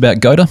thoughts about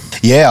Goda?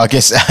 Yeah, I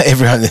guess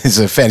everyone, there's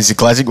a fantasy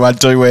classic one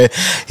too, where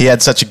he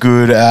had such a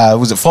good,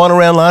 was it final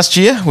round last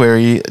year where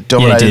he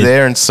dominated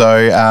there, and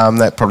so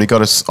that probably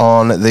got us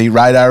on the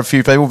radar of a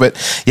few people. But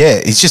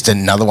he's just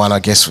another one. I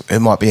guess it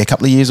might be a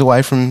couple of years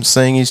away from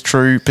seeing his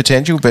true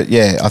potential, but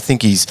I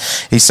think he's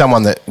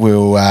someone that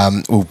will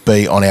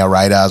be on our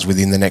radars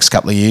within the next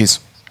couple of years.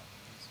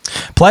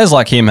 Players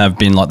like him have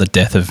been like the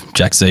death of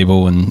Jack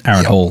Zeeble and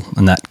Aaron Hall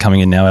and that coming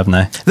in now, haven't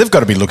they? They've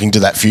got to be looking to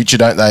that future,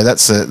 don't they?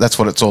 That's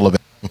what it's all about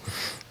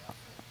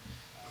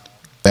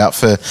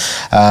for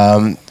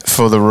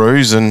the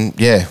Roos, and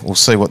we'll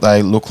see what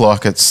they look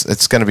like.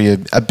 It's going to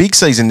be a big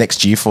season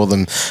next year for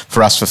them,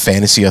 for us, for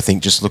fantasy. I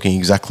think just looking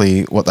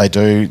exactly what they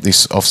do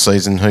this off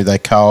season, who they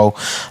cull,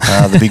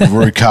 the big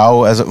Roo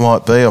cull as it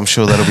might be. I'm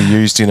sure that'll be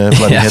used in a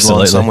bloody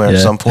headline somewhere at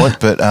some point.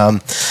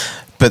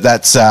 But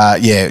that's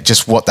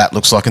just what that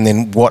looks like, and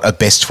then what a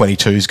best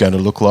 22 is going to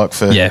look like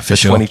for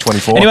sure.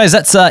 2024. Anyways,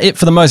 that's it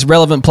for the most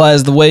relevant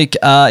players of the week.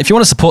 If you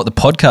want to support the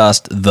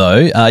podcast,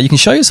 though, you can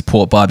show your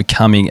support by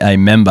becoming a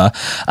member.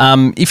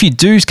 If you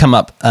do sign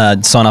up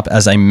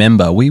as a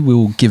member, we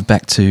will give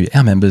back to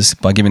our members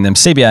by giving them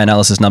CBA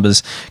analysis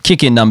numbers,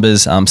 kick-in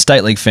numbers,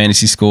 state league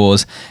fantasy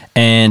scores,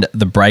 and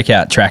the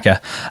breakout tracker.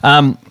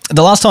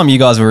 The last time you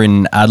guys were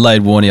in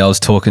Adelaide, Warnie, I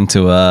was talking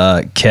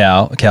to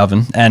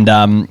Calvin,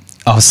 and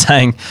I was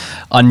saying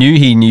I knew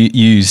he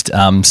used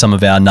some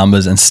of our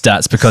numbers and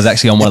stats, because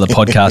actually on one of the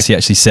podcasts he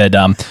actually said,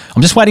 I'm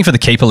just waiting for the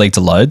keeper league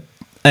to load.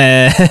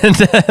 And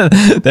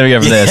there we go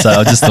from there. So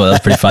I just thought that was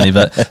pretty funny.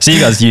 But so you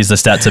guys use the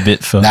stats a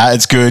bit for... No,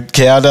 it's good.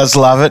 Cow does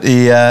love it.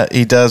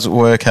 He does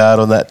work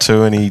hard on that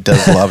too, and he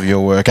does love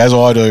your work, as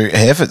I do,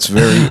 Heff. It's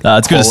very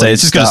it's good to see.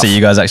 It's just good to see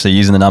you guys actually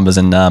using the numbers,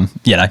 and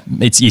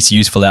it's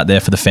useful out there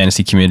for the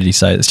fantasy community.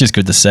 So it's just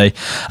good to see.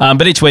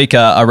 But each week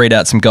I read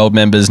out some gold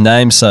members'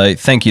 names. So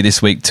thank you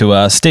this week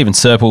to Stephen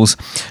Serples,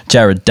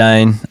 Jared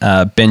Dane,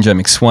 Benjo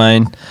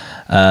McSwain,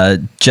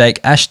 Jake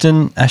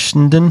Ashton,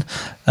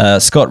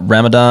 Scott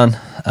Ramadan,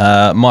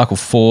 Michael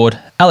Ford,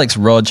 Alex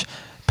Rodge,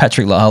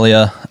 Patrick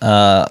Lahalia,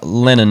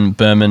 Lennon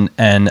Berman,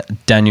 and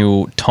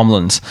Daniel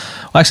Tomlins.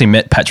 I actually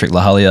met Patrick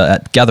Lahalia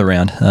at Gather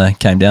Round.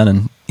 Came down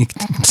and he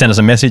sent us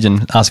a message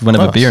and asked if we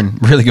wanted a beer,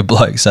 and really good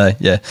bloke. So,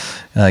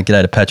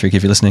 g'day to Patrick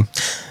if you're listening.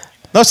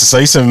 Nice to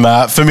see some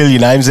familiar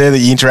names there that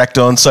you interact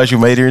on social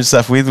media and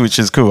stuff with, which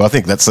is cool. I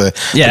think that's the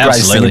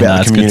greatest thing about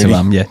the community.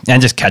 Good to,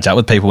 and just catch up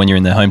with people when you're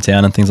in their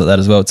hometown and things like that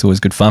as well. It's always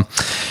good fun.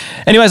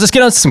 Anyways, let's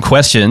get on to some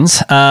questions.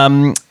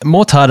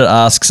 Mortarded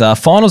asks,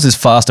 finals is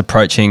fast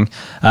approaching.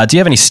 Do you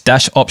have any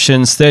stash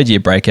options, third-year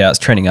breakouts,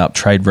 trending up,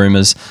 trade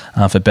rumours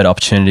for better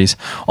opportunities?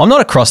 I'm not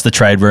across the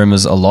trade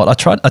rumours a lot.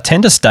 I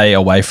tend to stay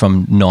away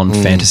from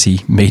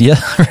non-fantasy media,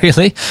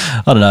 really.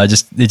 I don't know,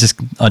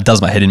 it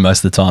does my head in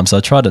most of the time, so I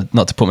try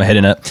not to put my head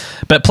in it.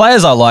 But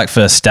players I like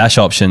for stash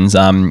options,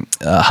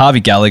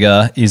 Harvey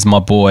Gallagher is my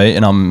boy,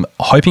 and I'm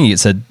hoping he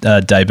gets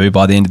a debut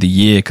by the end of the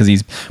year, because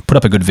he's put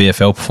up a good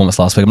VFL performance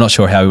last week. I'm not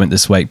sure how he went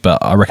this week, but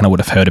I reckon I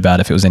would have heard about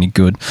it if it was any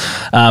good.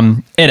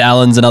 Ed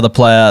Allen's another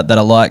player that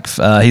I like.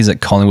 He's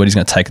at Collingwood. He's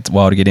going to take a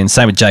while to get in.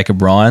 Same with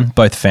Jacob Ryan,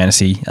 both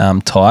fantasy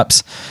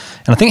types.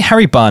 And I think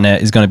Harry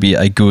Barnett is going to be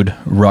a good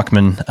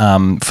ruckman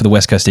for the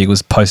West Coast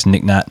Eagles post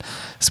Nick Nat.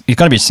 It's going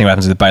to be interesting what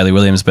happens with Bailey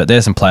Williams, but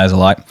there's some players I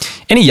like.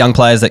 Any young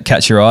players that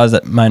catch your eyes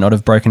that may not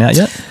have broken out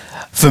yet?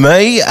 For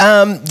me,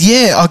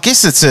 I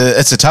guess it's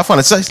a tough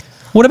one.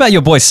 What about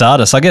your boy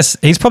Sardis? I guess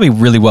he's probably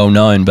really well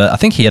known, but I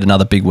think he had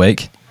another big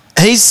week.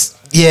 He's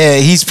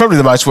probably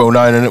the most well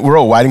known, and we're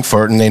all waiting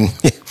for it. And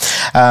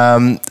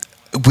then,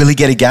 will he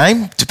get a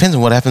game? depends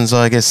on what happens,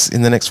 I guess,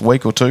 in the next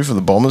week or two for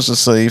the Bombers to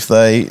see if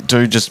they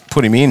do just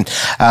put him in.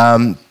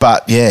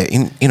 But yeah,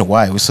 in a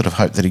way, we sort of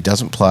hope that he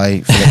doesn't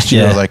play for next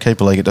year. Although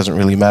Keeper League, it doesn't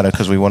really matter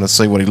because we want to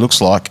see what he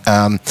looks like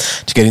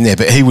to get in there.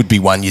 But he would be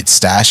one you'd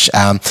stash.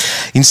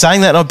 In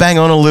saying that, I'll bang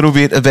on a little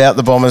bit about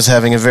the Bombers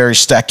having a very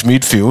stacked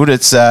midfield.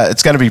 It's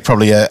going to be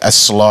probably a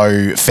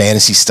slow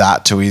fantasy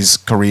start to his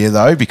career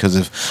though, because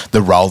of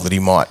the role that he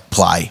might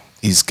play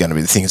is going to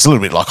be the thing. It's a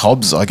little bit like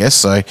Hobbs, I guess.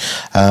 So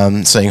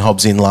seeing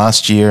Hobbs in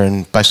last year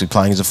and basically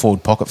playing as a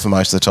forward pocket for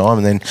most of the time,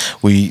 and then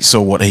we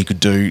saw what he could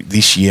do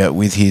this year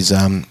with his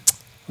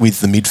with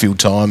the midfield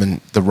time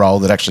and the role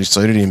that actually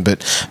suited him.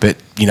 But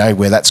you know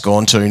where that's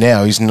gone to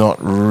now. He's not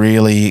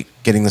really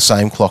getting the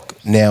same clock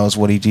now as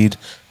what he did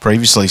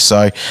previously.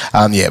 So,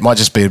 it might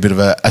just be a bit of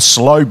a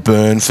slow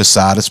burn for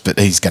Sardis, but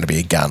he's going to be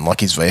a gun. Like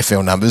his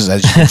VFL numbers,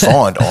 as you can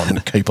find on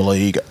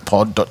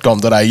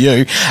keeperleaguepod.com.au,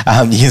 you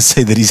can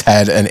see that he's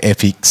had an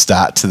epic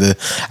start to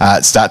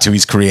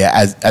his career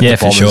at the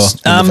Bombers in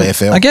the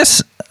VFL. I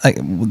guess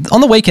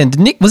on the weekend,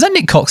 was that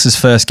Nick Cox's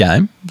first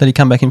game that he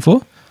come back in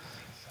for?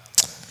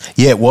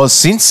 Yeah, it was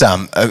since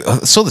I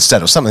saw the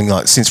stat or something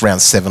like since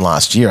round 7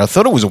 last year. I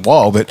thought it was a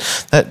while, but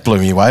that blew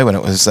me away when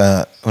it was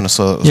when I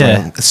saw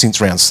it was since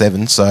round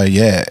 7. So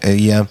yeah,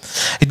 it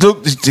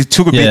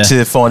took a bit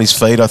to find his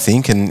feet, I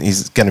think, and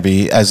he's going to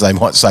be, as they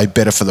might say,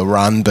 better for the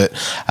run. But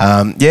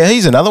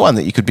he's another one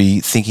that you could be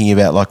thinking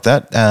about like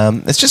that.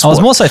 It's just I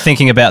was more so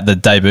thinking about the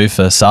debut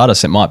for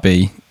Sardis. It might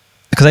be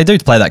because they do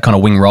play that kind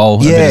of wing role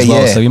a bit as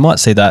well, so you might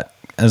see that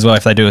as well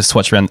if they do a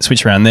switch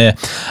around there.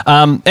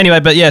 Anyway,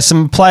 but yeah,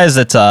 some players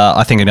that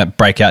I think are going to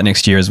break out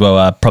next year as well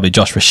are probably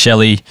Josh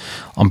Rochelle.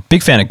 I'm a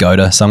big fan of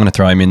Goda, so I'm going to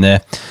throw him in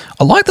there.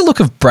 I like the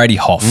look of Brady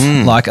Hoff,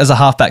 like as a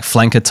halfback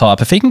flanker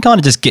type. If he can kind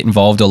of just get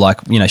involved, or like,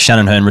 you know,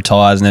 Shannon Hearn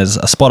retires and there's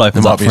a spot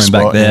opens up for him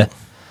back there.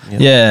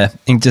 Yeah,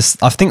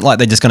 I think like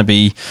they're just going to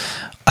be...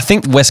 I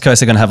think West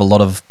Coast are going to have a lot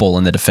of ball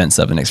in their defence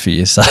over the next few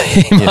years, so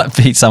he might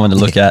be someone to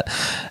look at.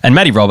 And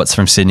Matty Roberts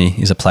from Sydney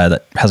is a player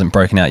that hasn't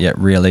broken out yet,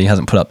 really. He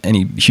hasn't put up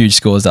any huge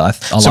scores that I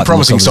Some like.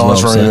 promising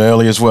signs from him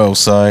early as well,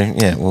 so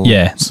we'll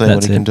see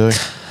what he can do.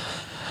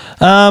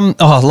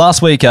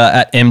 Last week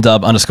at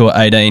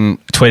mdub_18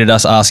 tweeted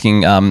us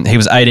asking he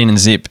was 18 and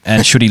zip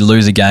and should he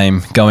lose a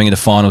game going into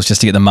finals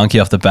just to get the monkey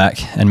off the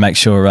back and make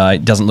sure he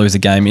doesn't lose a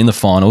game in the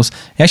finals.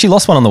 He actually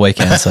lost one on the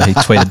weekend, so he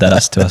tweeted that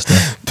to us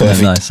to let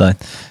him know. So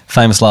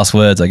famous last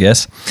words, I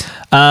guess.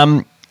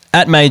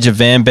 At Major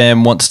Van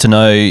Bam wants to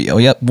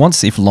know,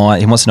 wants to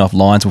know if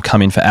Lions will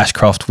come in for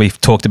Ashcroft.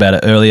 We've talked about it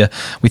earlier.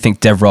 We think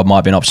Dev Rob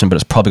might be an option, but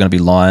it's probably going to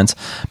be Lions.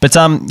 But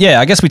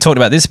I guess we talked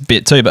about this a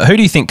bit too. But who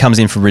do you think comes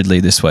in for Ridley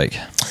this week?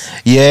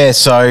 Yeah,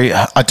 so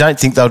I don't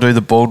think they'll do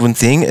the Baldwin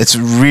thing. It's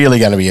really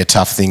going to be a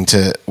tough thing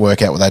to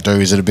work out what they do.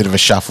 Is it a bit of a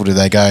shuffle? Do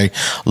they go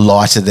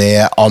lighter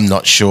there? I'm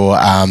not sure.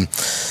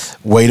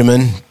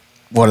 Wiedemann,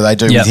 what do they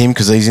do with him?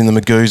 Because he's in the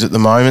Magoos at the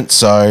moment.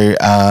 So,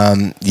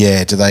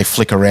 do they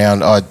flick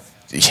around?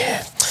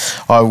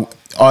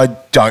 I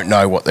don't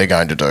know what they're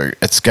going to do.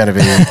 It's going to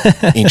be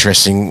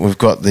interesting. We've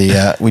got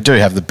we do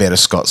have the better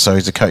Scott, so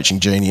he's a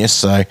coaching genius.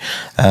 So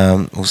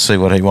we'll see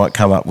what he might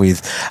come up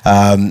with.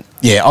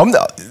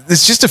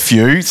 There's just a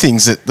few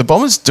things that the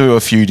Bombers do, a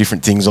few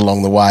different things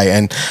along the way,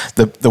 and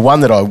the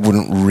one that I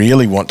wouldn't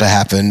really want to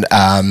happen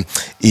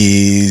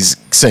is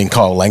seeing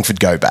Kyle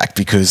Langford go back,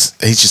 because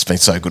he's just been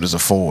so good as a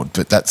forward,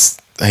 but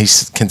he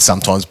can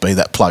sometimes be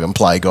that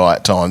plug-and-play guy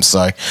at times,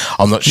 so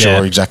I'm not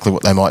sure exactly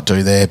what they might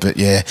do there. But,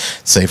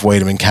 see if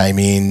Wiedemann came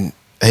in.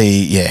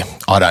 I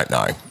don't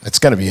know. It's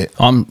going to be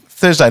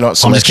Thursday night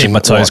selection. I'm just keeping my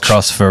toes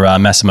crossed for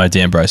Massimo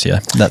D'Ambrosio.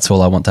 That's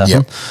all I want to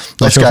happen.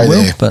 Let's go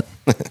there. But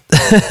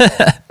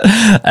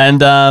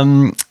and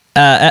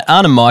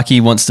Arnhem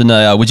Mikey wants to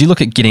know, would you look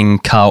at getting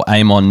Carl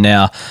Amon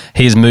now?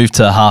 He's moved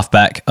to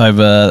halfback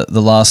over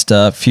the last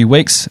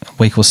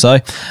week or so,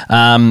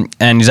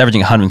 and he's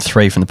averaging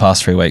 103 from the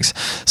past 3 weeks.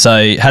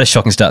 So had a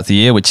shocking start to the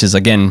year, which is,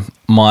 again,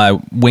 my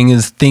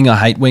wingers thing. I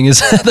hate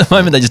wingers at the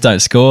moment. They just don't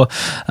score.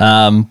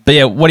 What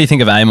do you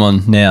think of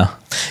Amon now?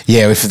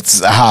 Yeah, if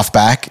it's a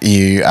halfback,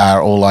 you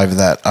are all over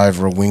that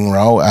over a wing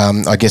role.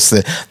 I guess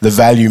the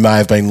value may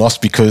have been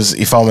lost, because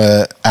if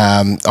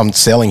I'm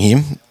selling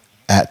him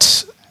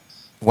at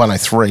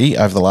 103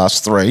 over the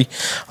last 3,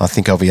 I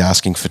think I'll be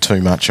asking for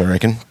too much, I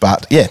reckon.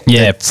 But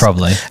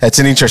probably. It's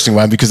an interesting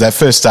one, because that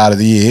first start of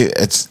the year,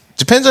 it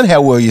depends on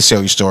how well you sell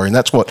your story, and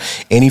that's what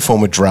any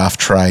form of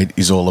draft trade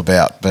is all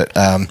about. But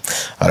I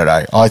don't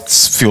know. I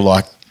feel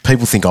like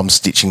people think I'm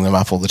stitching them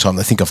up all the time.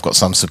 They think I've got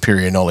some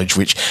superior knowledge,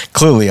 which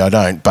clearly I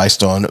don't,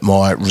 based on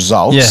my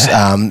results.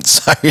 Yeah.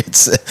 So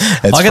it's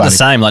I get the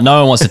same. Like, no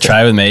one wants to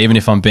trade with me, even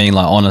if I'm being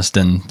like honest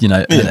and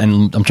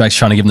and I'm just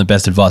trying to give them the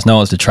best advice. No one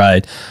wants to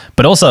trade,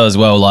 but also as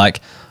well,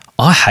 like,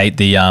 I hate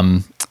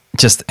the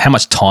just how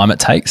much time it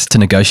takes to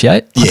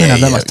negotiate. I don't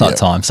have that much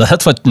time. So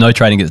that's why no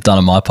trading gets done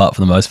on my part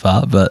for the most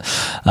part. But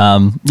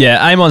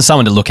Amon's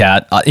someone to look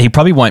at. He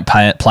probably won't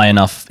play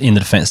enough in the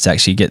defence to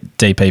actually get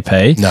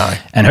DPP. No.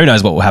 And who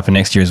knows what will happen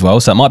next year as well.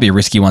 So it might be a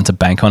risky one to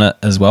bank on it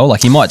as well.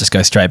 Like, he might just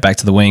go straight back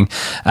to the wing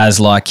as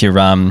like your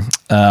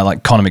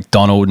like Connor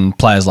McDonald and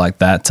players like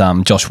that,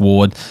 Josh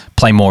Ward,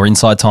 play more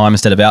inside time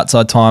instead of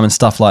outside time and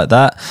stuff like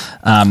that,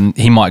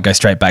 he might go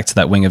straight back to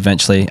that wing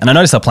eventually. And I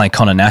noticed they're playing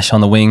Connor Nash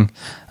on the wing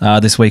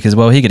this week as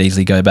well. He could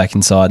easily go back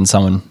inside and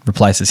someone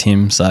replaces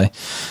him. So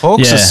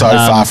Hawks are so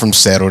far from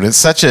settled. It's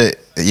such a...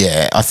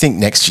 Yeah, I think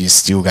next year's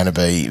still going to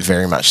be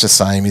very much the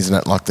same, isn't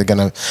it? Like they're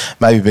going to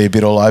maybe be a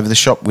bit all over the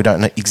shop. We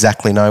don't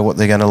exactly know what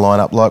they're going to line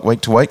up like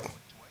week to week.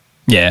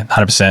 Yeah,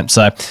 100%.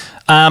 So,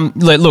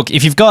 look,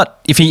 if you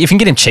can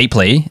get him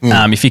cheaply,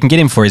 if you can get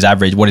him for his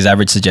average, what his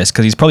average suggests,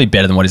 because he's probably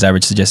better than what his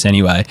average suggests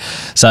anyway.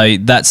 So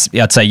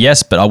I'd say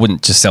yes, but I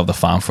wouldn't just sell the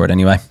farm for it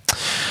anyway.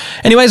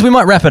 Anyways, we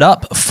might wrap it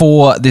up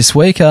for this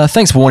week.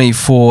 Thanks, Warnie,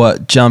 for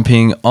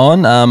jumping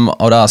on.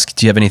 I'd ask,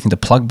 do you have anything to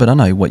plug? But I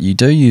know what you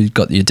do. You've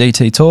got your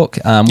DT Talk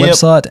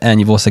website, and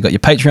you've also got your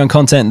Patreon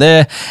content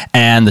there,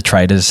 and the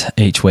traders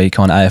each week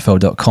on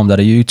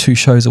afl.com.au, 2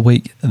 shows a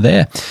week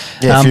there.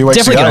 Yeah, a few weeks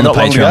definitely ago, get on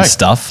the Patreon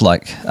stuff.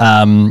 Like,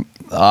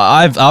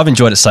 I've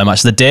enjoyed it so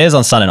much. The dares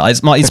on Sunday night,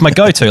 it's my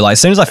go-to. Like as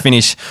soon as I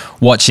finish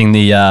watching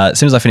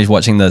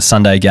the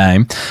Sunday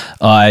game,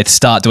 I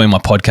start doing my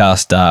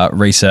podcast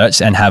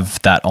research and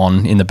have that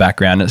on in the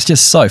background. It's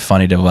just so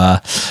funny to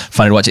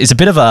watch. It's a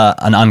bit of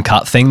an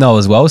uncut thing though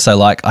as well. So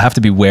like I have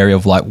to be wary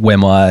of like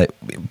when I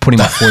putting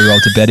my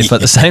 4-year-old to bed if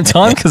at the same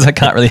time because I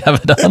can't really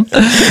have it on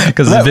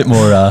because it's a bit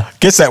more.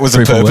 Guess that was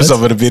the purpose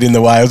of it a bit in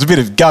the way. It was a bit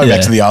of going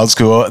back to the old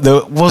school.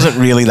 There wasn't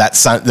really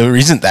there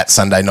isn't that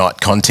Sunday night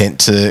content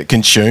to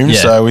consume.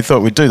 So we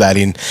thought we'd do that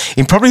in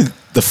probably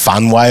the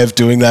fun way of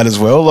doing that as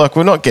well. Like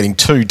we're not getting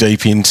too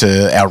deep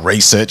into our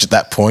research at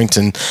that point,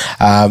 and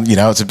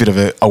it's a bit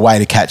of a way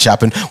to catch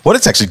up. And what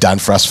it's actually done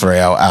for us for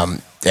our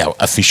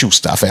official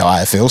stuff, our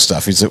AFL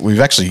stuff, is that we've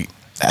actually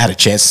had a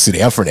chance to sit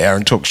down for an hour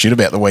and talk shit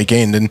about the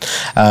weekend and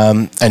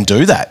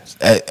do that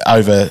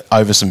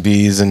over some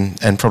beers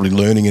and probably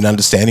learning and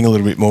understanding a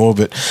little bit more,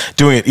 but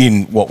doing it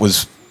in what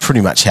was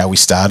pretty much how we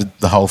started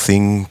the whole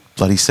thing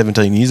bloody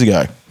 17 years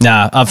ago.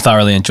 Nah, I've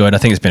thoroughly enjoyed it. I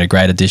think it's been a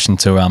great addition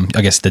to,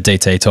 I guess, the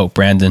DT Talk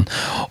brand and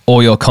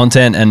all your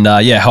content. And,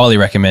 highly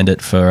recommend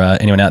it for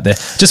anyone out there.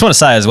 Just want to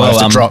say as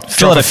well, drop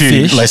a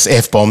few less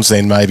F-bombs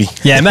then maybe.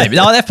 Yeah, maybe.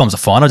 No, the F-bombs are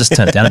fine. I'll just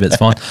turn it down a bit. It's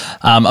fine.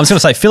 I was going to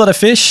say fillet of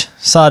fish,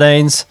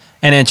 sardines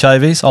and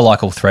anchovies. I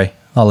like all 3.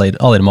 I'll eat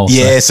them all.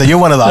 Yeah, so you're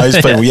one of those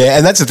people. Yeah,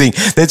 and that's the thing.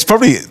 That's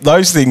probably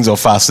those things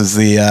off us as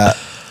the...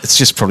 it's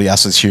just probably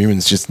us as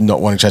humans just not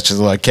wanting to touch it.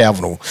 Like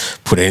Calvin will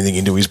put anything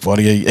into his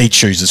body. He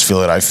chooses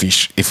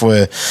filet-o-fish. If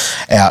we're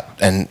out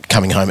and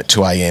coming home at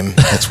 2 a.m,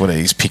 that's what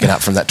he's picking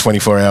up from that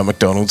 24-hour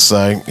McDonald's.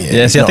 So,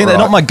 yeah, see, I think they're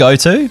not my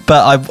go-to,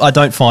 but I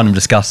don't find them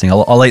disgusting.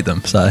 I'll eat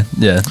them. So,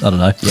 yeah, I don't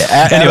know.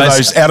 Yeah,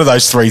 out of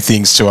those 3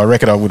 things too, I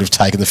reckon I would have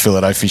taken the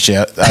filet-o-fish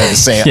out over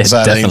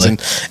sardines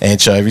and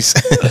anchovies.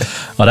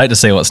 I'd hate to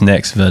see what's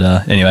next,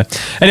 but anyway.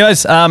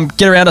 Anyways,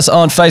 get around us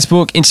on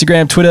Facebook,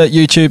 Instagram, Twitter,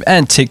 YouTube,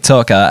 and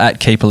TikTok at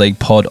Keeper League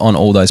Pod on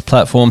all those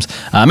platforms.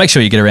 Make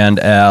sure you get around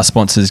our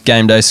sponsors,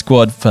 Game Day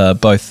Squad, for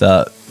both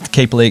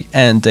Keeper League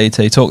and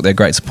DT Talk. They're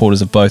great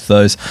supporters of both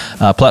those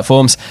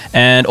platforms.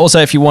 And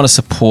also, if you want to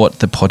support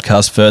the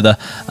podcast further,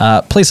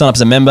 please sign up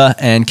as a member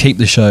and keep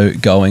the show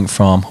going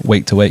from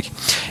week to week.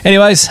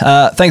 Anyways,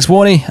 thanks,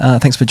 Warnie.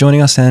 Thanks for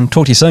joining us, and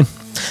talk to you soon.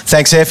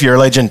 Thanks, Heff. You're a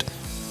legend.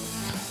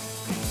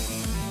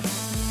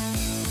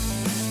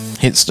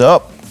 Hit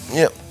stop.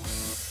 Yep.